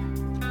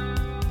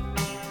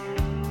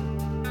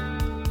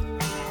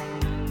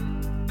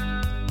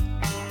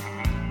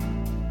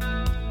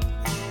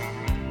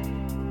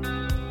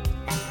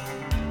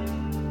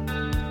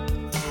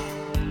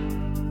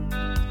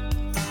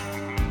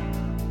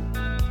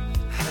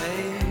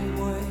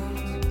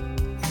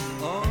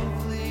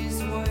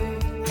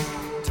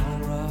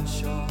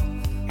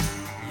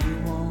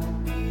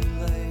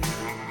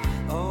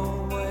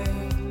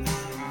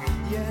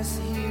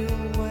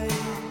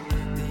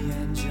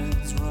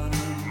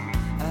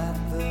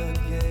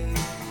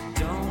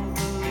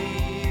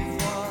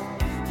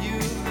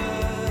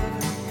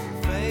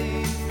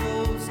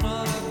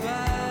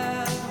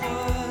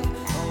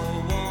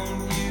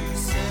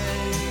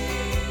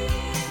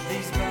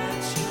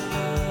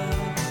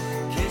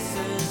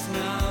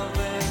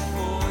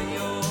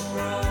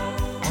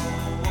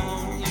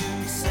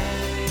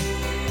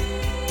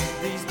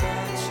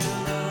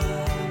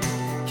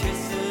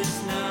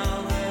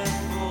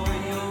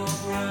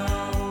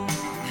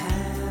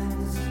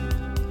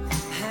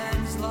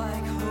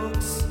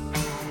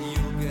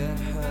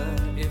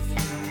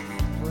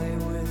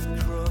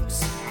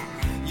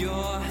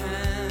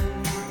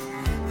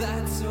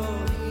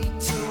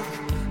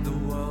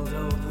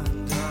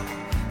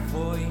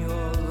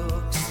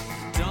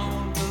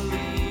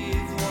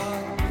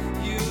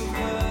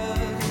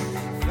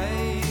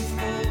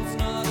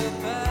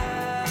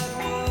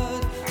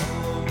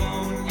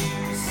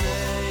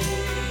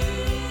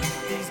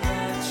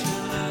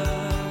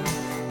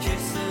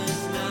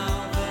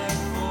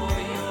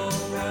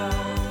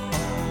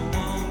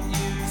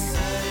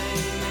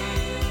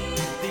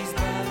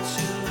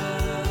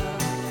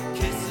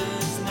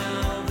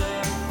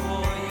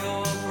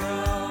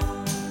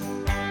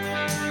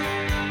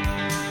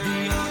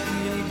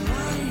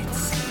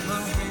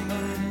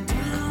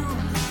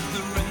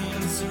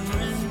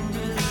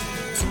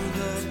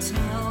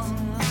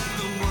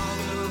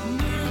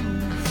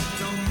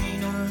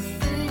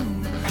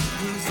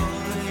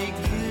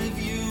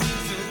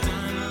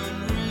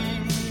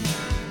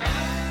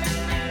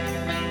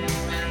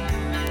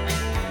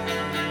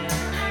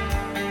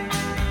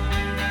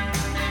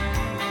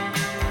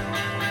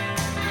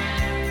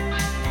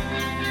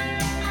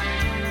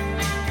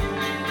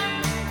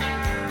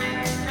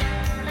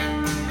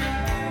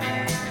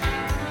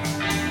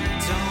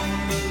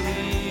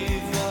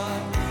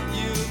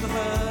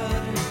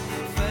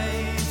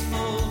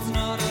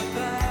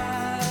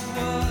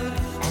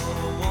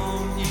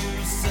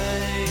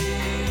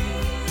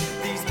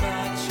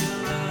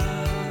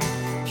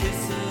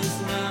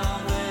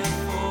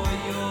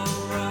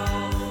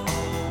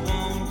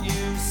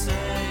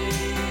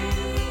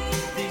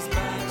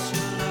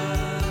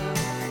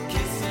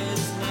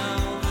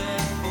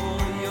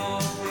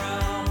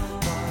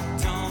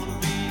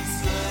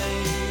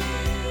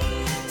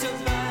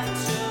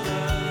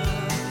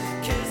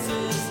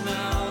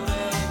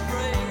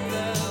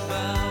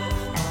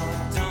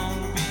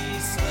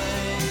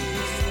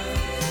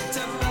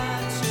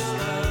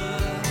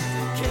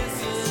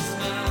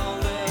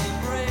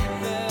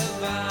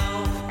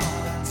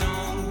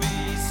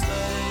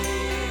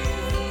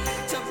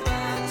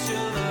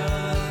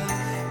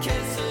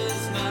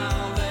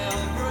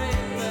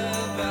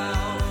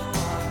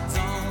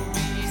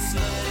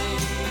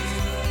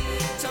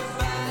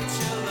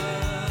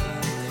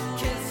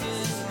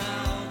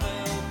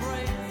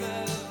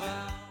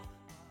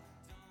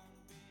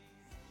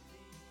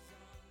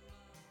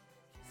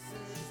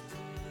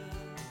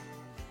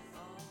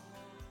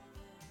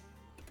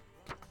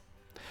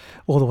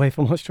 all the way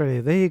from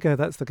Australia. There you go,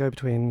 that's the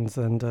Go-Betweens,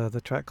 and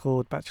the track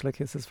called Bachelor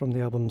Kisses from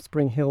the album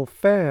Spring Hill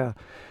Fair.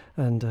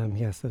 And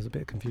yes, there was a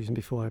bit of confusion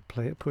before I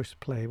pushed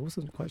play. I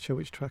wasn't quite sure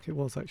which track it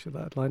was actually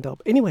that I'd lined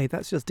up. Anyway,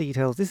 that's just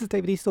details. This is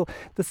David Eastaugh,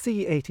 the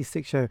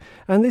C86 Show,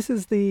 and this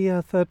is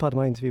the third part of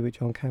my interview with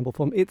John Campbell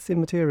from It's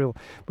Immaterial,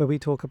 where we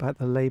talk about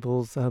the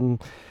labels,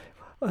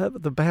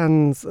 the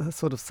bands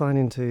sort of sign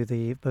into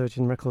the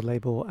Virgin record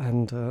label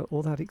and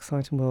all that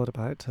exciting world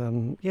about,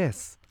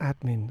 yes,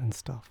 admin and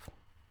stuff.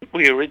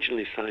 We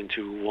originally signed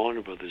to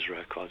Warner Brothers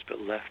Records,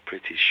 but left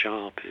pretty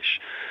sharpish.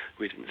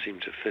 We didn't seem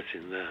to fit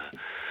in there.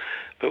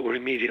 But were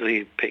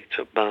immediately picked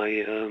up by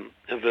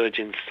a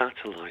Virgin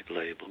satellite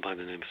label by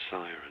the name of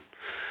Siren,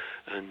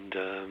 and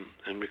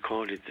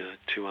recorded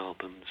 2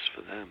 albums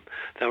for them.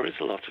 There is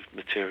a lot of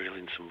material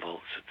in some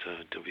vaults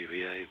at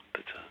WEA,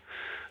 but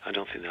I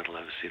don't think that'll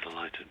ever see the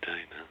light of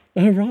day now.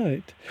 Oh,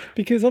 right.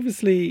 Because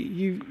obviously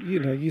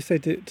you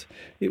said it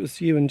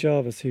was you and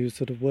Jarvis who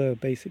sort of were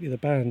basically the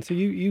band. So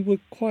you were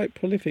quite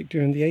prolific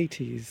during the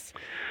 80s.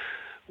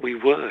 We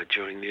were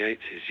during the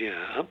 80s,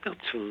 yeah, up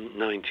till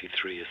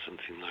 93 or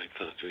something like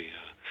that.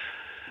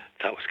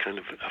 That was kind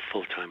of a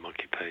full-time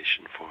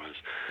occupation for us.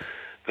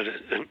 But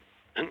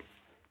and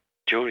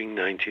during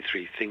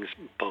 93, things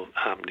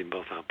happened in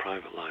both our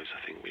private lives,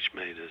 I think, which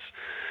made us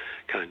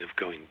kind of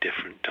go in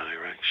different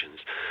directions.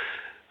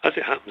 As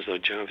it happens, though,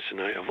 Jarvis and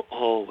I have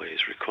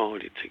always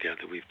recorded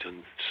together. We've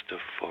done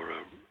stuff for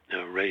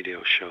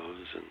radio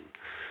shows and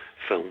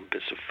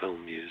bits of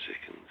film music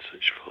and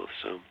such forth.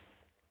 So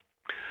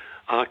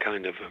our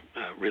kind of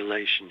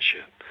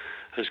relationship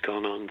has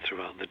gone on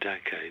throughout the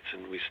decades,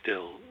 and we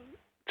still,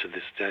 to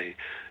this day,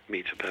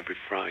 meet up every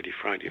Friday.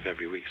 Friday of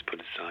every week's put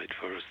aside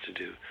for us to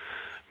do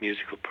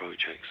musical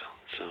projects on.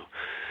 So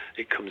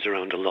it comes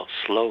around a lot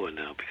slower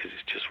now because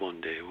it's just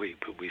one day a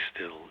week, but we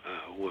still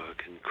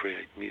work and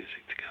create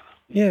music together.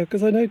 Yeah,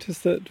 because I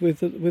noticed that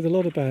with a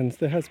lot of bands,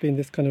 there has been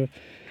this kind of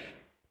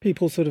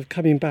people sort of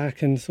coming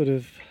back and sort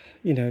of,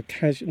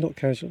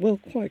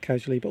 quite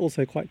casually, but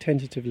also quite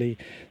tentatively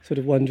sort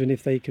of wondering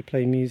if they could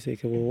play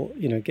music or,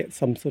 get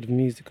some sort of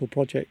musical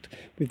project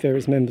with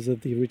various members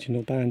of the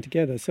original band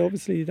together. So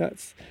obviously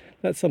that's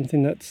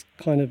something that's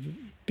kind of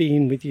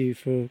been with you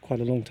for quite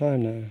a long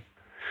time now.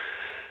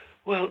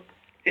 Well,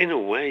 in a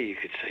way, you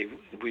could say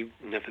we've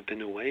never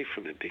been away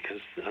from it because,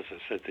 as I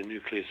said, the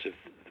nucleus of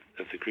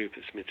the group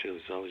at Smithfield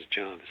is always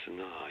Jarvis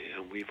and I,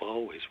 and we've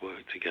always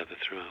worked together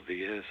throughout the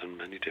years on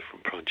many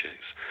different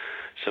projects.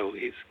 So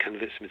it's kind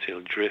of It's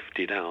Material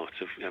drifted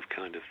out of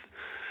kind of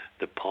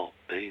the pop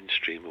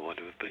mainstream or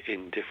whatever, but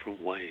in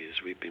different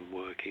ways we've been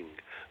working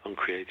on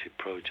creative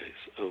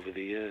projects over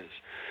the years.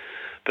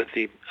 But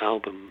the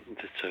album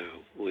that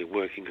we're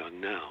working on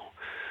now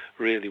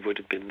really would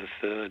have been the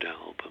third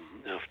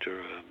album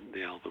after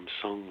the album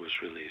Song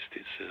was released.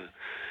 It's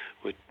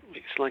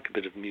like a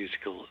bit of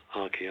musical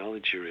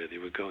archaeology, really.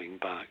 We're going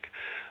back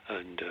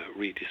and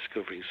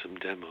rediscovering some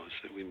demos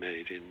that we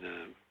made in,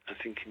 I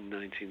think, in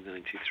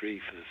 1993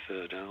 for the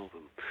third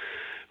album,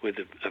 with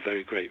a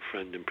very great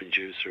friend and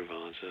producer of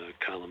ours,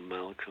 Callum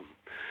Malcolm,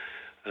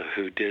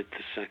 who did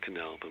the second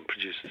album,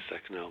 produced the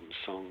second album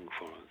Song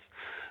for us,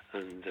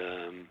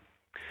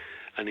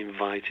 and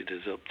invited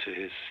us up to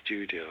his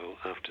studio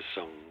after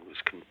Song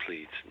was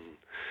complete and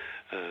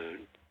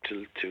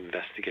to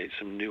investigate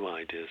some new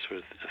ideas for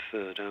a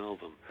third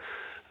album.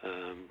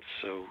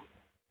 So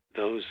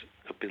those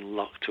have been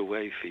locked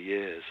away for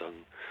years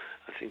on,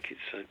 I think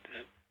it's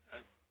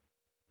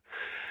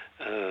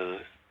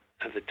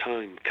at the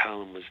time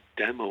Callum was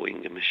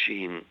demoing a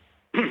machine,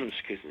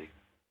 excuse me,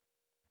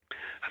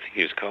 I think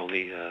it was called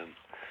the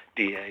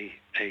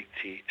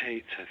DA88,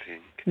 I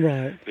think,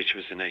 right, which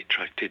was an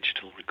 8-track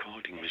digital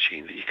recording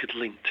machine that you could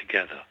link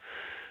together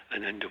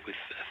and end up with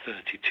a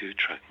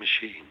 32-track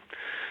machine.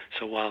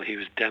 So while he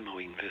was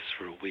demoing this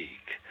for a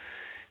week,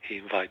 he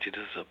invited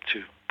us up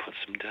to put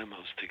some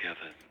demos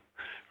together,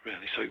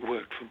 really. So it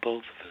worked for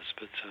both of us,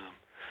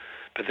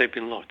 but they've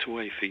been locked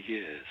away for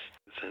years.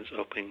 Since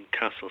up in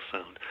Castle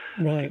Sound.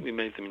 Right. I think we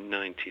made them in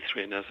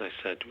 93, and as I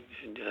said,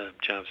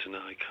 Jarvis and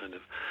I kind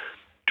of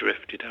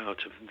drifted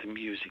out of the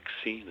music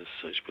scene as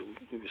such, but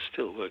we were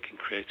still working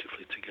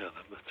creatively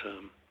together. But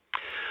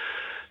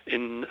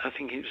I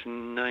think it was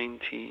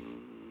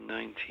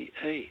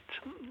 1998,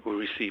 we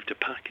received a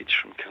package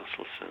from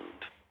Castle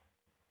Sound,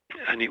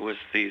 and it was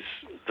the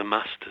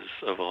masters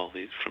of all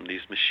these, from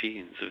these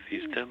machines, of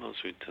these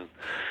demos we'd done.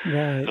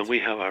 Right. And we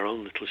have our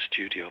own little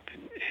studio up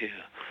in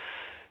here.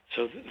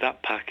 So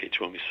that package,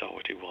 when we saw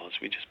what it was,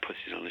 we just put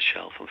it on a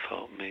shelf and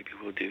thought maybe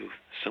we'll do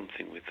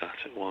something with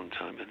that at one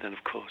time. And then,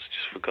 of course,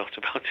 just forgot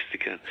about it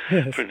again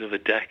for another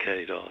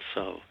decade or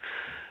so,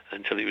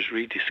 until it was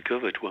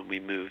rediscovered when we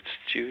moved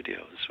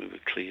studios. We were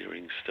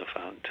clearing stuff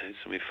out and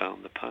tapes, and we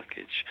found the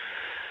package.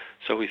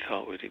 So we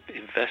thought we'd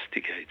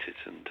investigate it,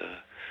 and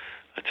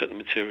I took the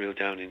material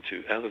down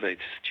into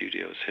Elevator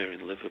Studios here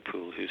in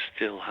Liverpool, who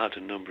still had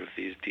a number of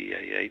these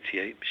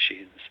DA88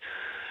 machines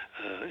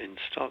in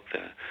stock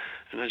there.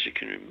 And as you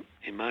can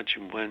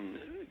imagine, when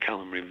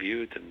Callum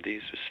reviewed them.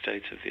 These were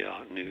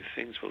state-of-the-art new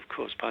things. Well, of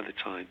course, by the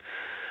time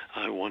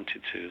I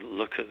wanted to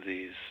look at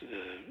these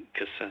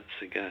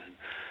cassettes again,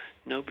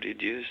 nobody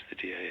had used the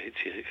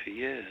DA-88 for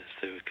years.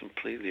 They were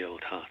completely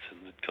old hat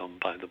and had gone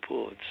by the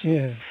boards.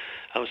 Yeah.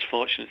 I was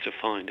fortunate to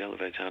find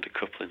Elevator had a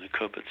couple in a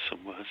cupboard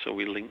somewhere, so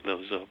we linked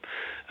those up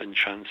and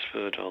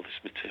transferred all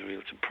this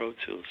material to Pro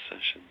Tools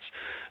sessions,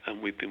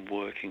 and we've been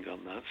working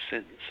on that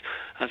since.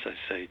 As I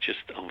say,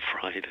 just on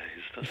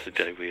Fridays, that's the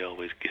day we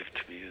always give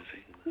to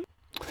music.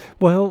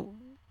 Well,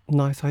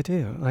 nice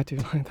idea. I do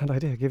like that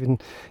idea. Giving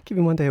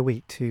 1 day a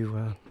week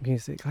to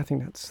music. I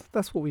think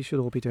that's what we should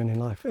all be doing in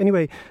life.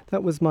 Anyway,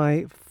 that was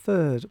my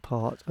third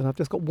part, and I've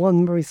just got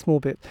one very small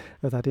bit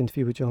of that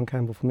interview with John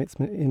Campbell from It's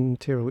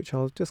Immaterial, which I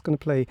was just going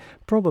to play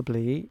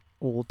probably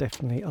or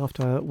definitely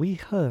after we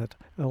heard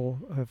or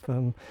have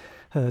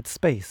heard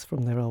Space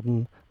from their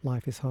album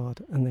Life is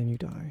Hard and Then You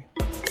Die.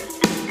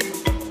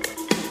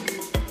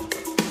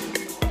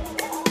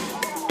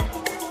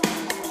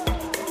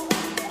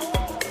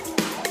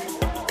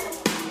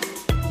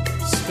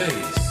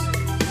 Space.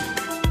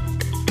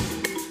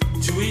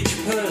 To each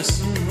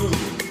person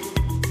room.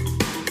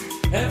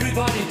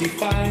 Everybody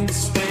defines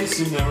space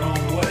in their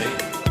own way,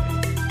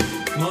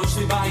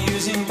 mostly by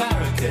using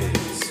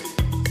barricades.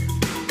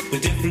 The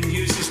different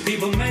uses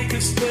people make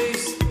of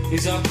space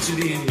is up to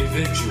the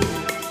individual.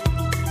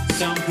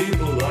 Some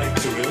people like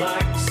to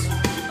relax,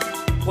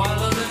 while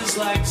others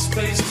like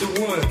space to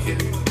work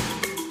in,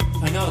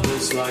 and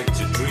others like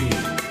to dream.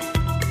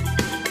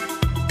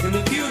 In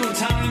the feudal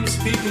times,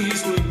 people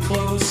used to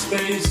enclose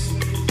space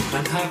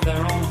and have their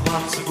own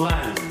plots of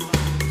land.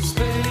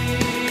 Space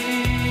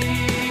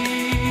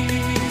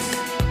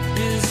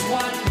is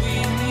what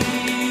we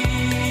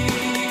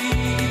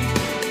need.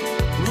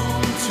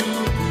 Room to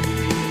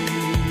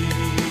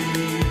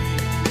breathe.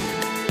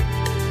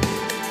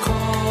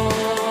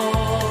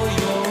 Call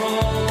your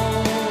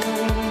own.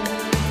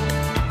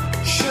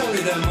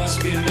 Surely there must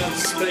be enough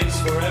space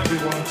for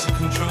everyone to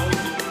control,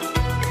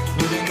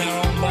 within their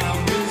own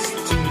boundaries,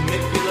 to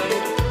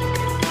manipulate,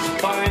 to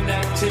find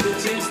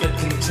activities that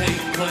can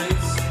take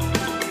place.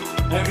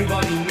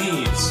 Everybody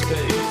needs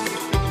space.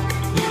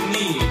 You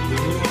need the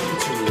room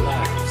to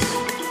relax.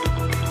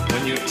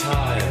 When you're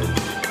tired,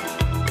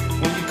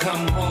 when you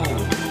come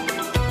home,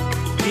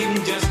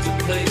 even just to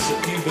place a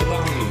few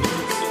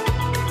belongings.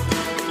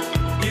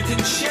 You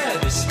can share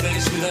this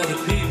space with other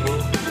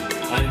people,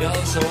 and it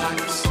also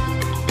acts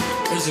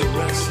as a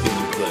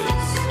resting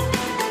place.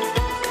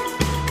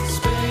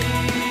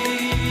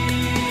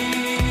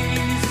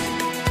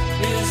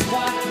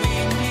 What we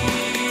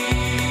need,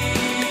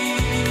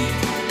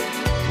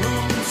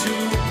 room to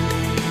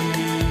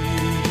breathe.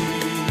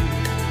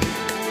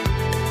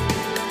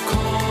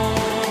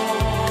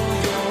 Call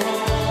your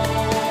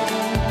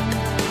own.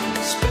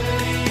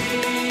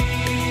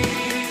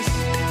 Space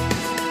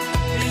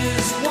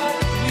is what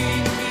we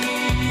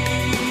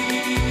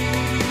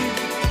need,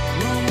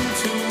 room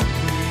to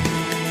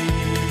breathe.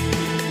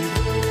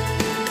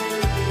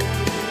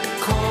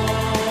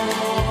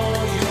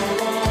 Call your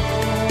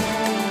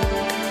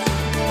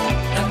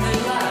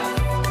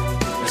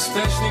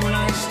especially when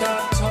I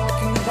start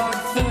talking about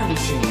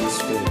furnishing the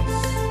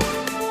space.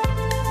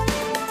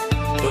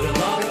 But a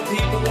lot of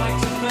people like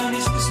to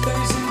furnish the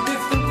space in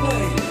different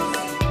ways.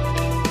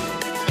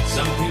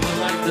 Some people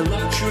like the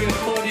luxury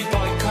afforded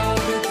by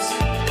carpets.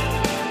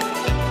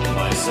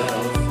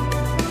 Myself,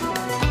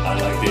 I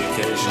like the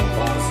occasional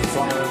vase of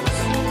flowers.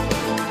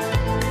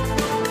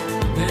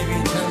 Maybe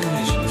a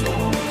television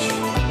torch,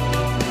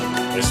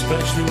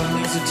 especially when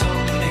there's a Tom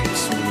Mix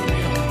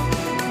movie on.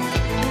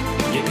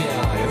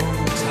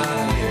 Yippee-yi-oh,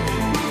 tired.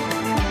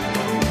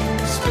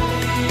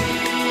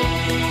 Space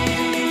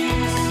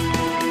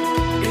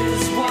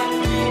is what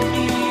we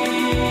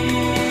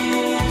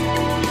need.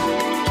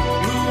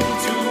 Room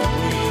to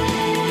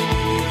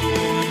breathe.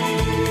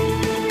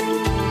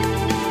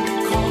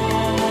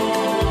 Call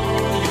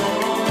your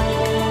own.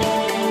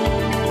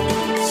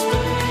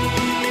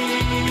 Space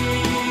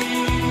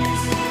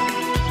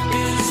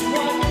is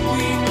what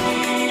we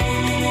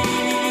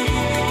need.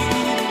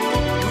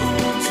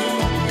 Room to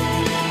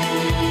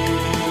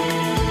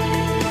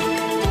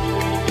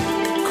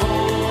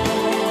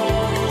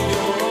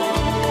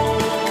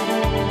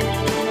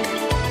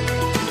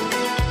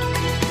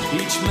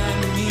each man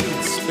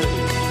needs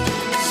space.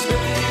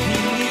 Space. He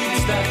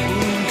needs that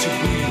room to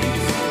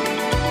breathe.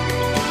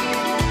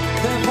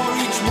 Therefore,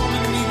 each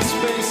woman needs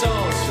space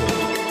also.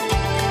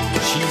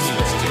 She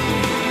needs to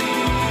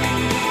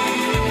breathe.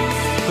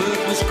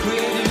 Purpose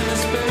created in a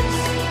space,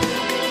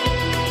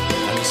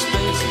 and the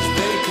space is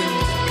vacant.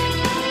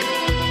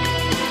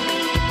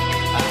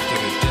 After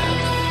a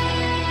death,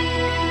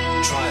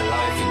 try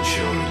life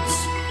insurance.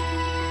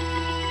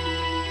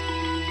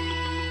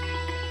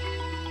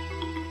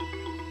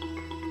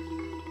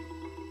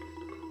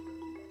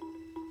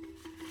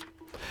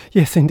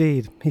 Yes,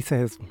 indeed, he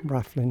says,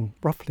 ruffling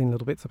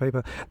little bits of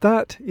paper.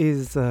 That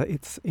is,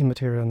 it's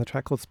immaterial on the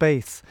track called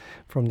Space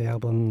from the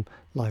album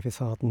Life is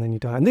Hard and Then You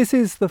Die. And this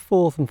is the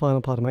fourth and final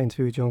part of my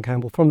interview with John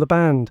Campbell from the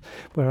band,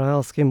 where I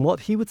ask him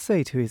what he would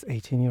say to his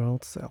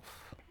 18-year-old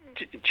self.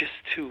 Just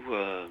to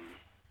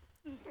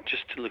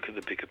look at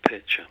the bigger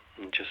picture,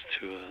 and just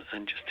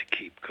to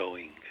keep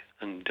going,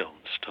 and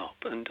don't stop,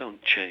 and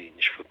don't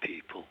change for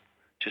people.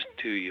 Just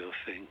do your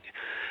thing,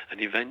 and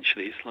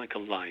eventually it's like a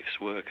life's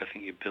work. I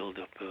think you build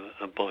up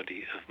a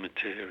body of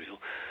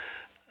material,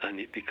 and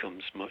it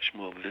becomes much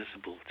more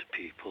visible to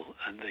people,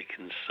 and they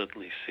can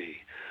suddenly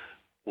see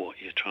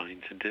what you're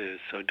trying to do.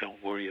 So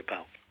don't worry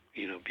about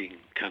being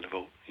kind of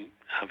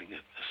having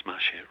a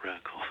smash hit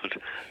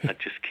record. And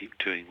just keep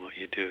doing what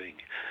you're doing,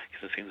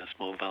 because I think that's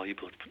more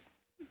valuable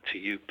to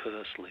you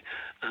personally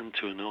and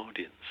to an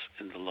audience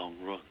in the long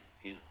run.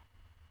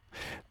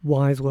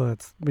 Wise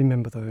words,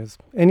 remember those.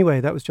 Anyway,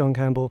 that was John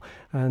Campbell,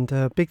 and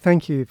big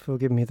thank you for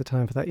giving me the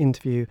time for that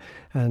interview,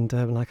 and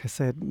like I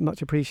said,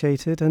 much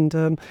appreciated.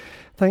 And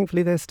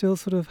thankfully they're still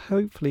sort of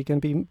hopefully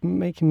going to be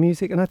making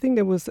music, and I think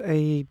there was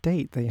a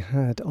date they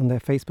had on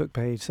their Facebook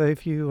page, so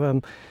if you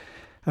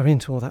are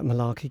into all that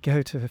malarkey,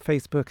 go to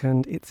Facebook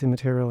and It's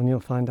Immaterial, and you'll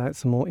find out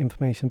some more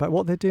information about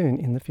what they're doing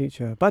in the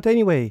future. But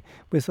anyway,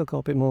 we've still got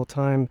a bit more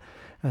time,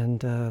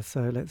 and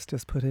so let's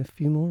just put a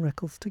few more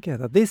records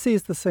together. This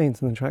is The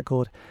Saints and the track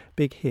called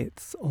Big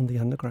Hits on the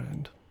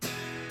Underground.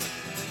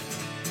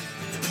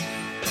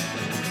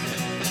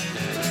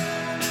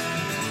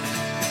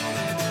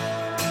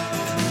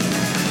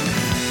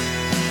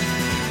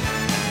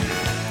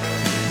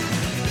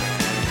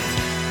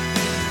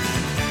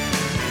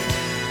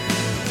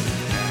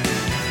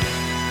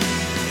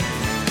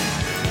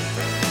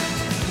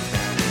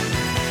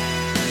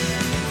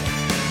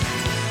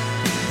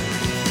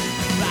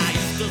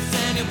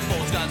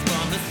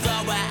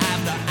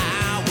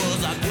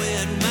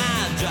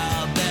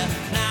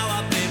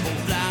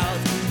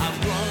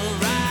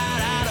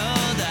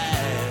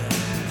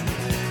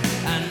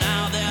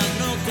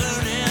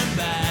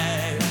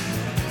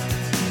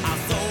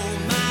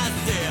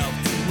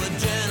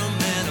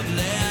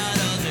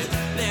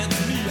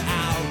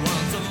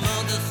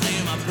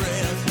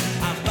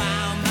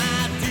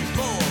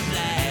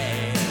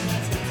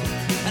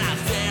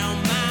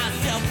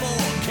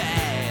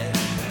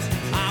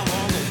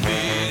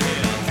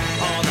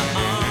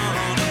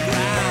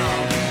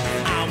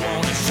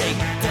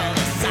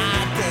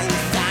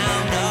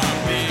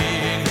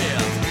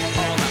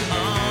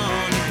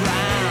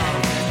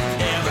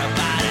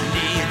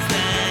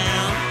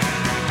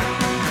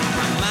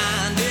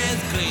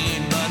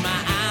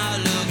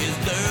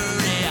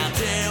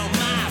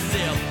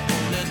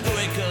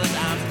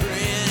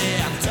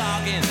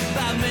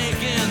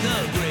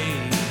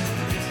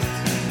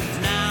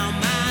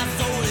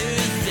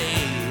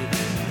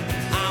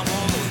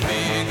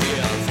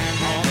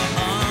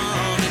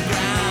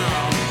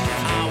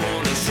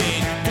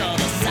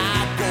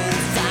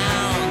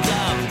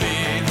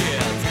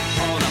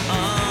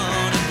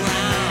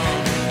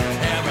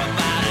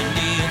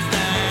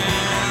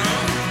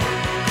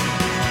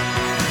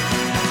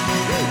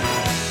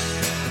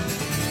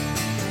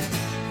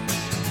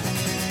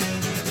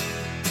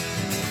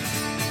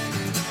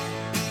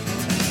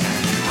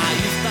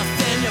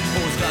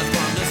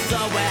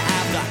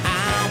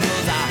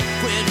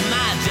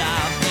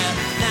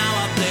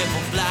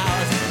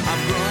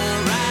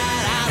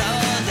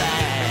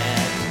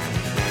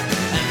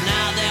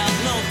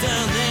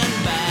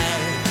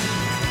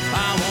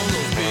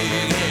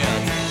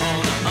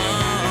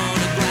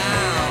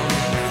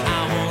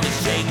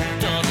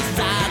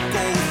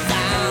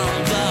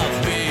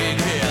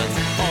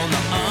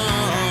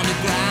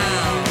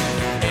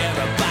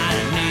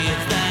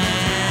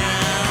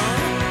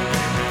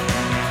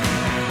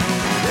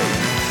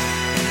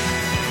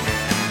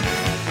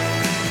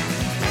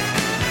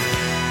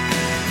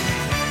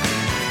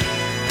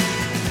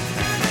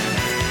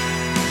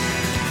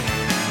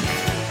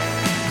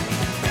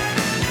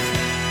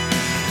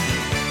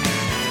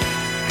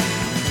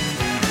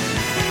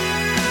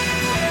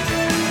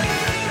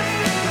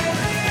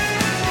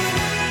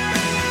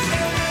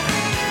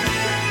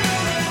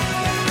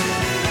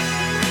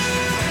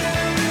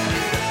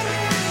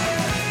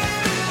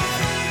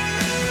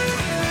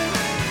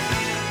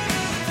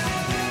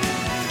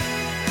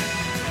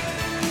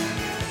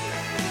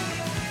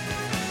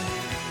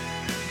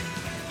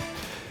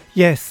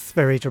 Yes,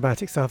 very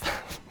dramatic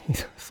stuff.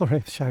 Sorry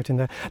for shouting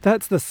there.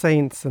 That's The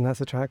Saints, and that's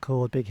a track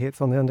called Big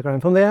Hits on the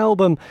Underground from the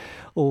album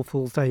All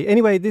Fool's Day.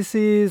 Anyway, this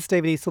is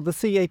David Eastaugh, the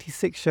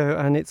C86 show,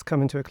 and it's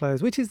coming to a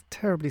close, which is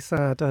terribly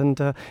sad. And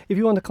if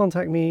you want to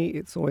contact me,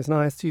 it's always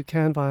nice. You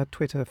can via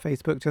Twitter,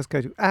 Facebook. Just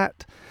go to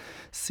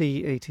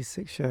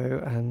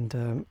 @C86show,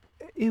 and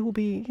it will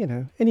be,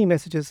 any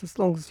messages, as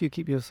long as you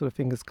keep your sort of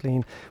fingers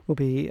clean, will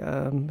be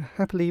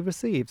happily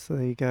received. So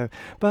there you go.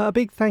 But a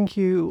big thank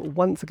you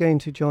once again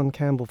to John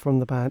Campbell from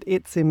the band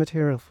It's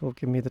Immaterial for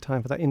giving me the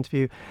time for that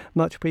interview.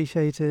 Much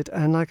appreciated.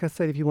 And like I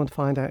said, if you want to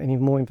find out any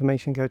more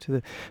information, go to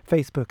the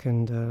Facebook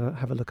and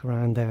have a look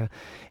around there.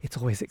 It's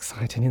always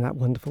exciting in that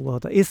wonderful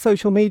world that is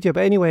social media.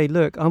 But anyway,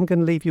 look, I'm going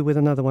to leave you with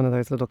another one of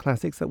those little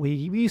classics that we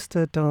used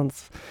to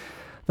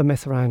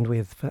mess around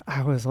with for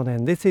hours on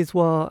end. This is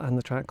Wah and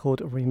the track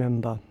called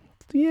Remember.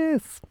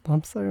 Yes,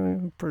 I'm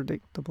so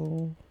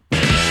predictable.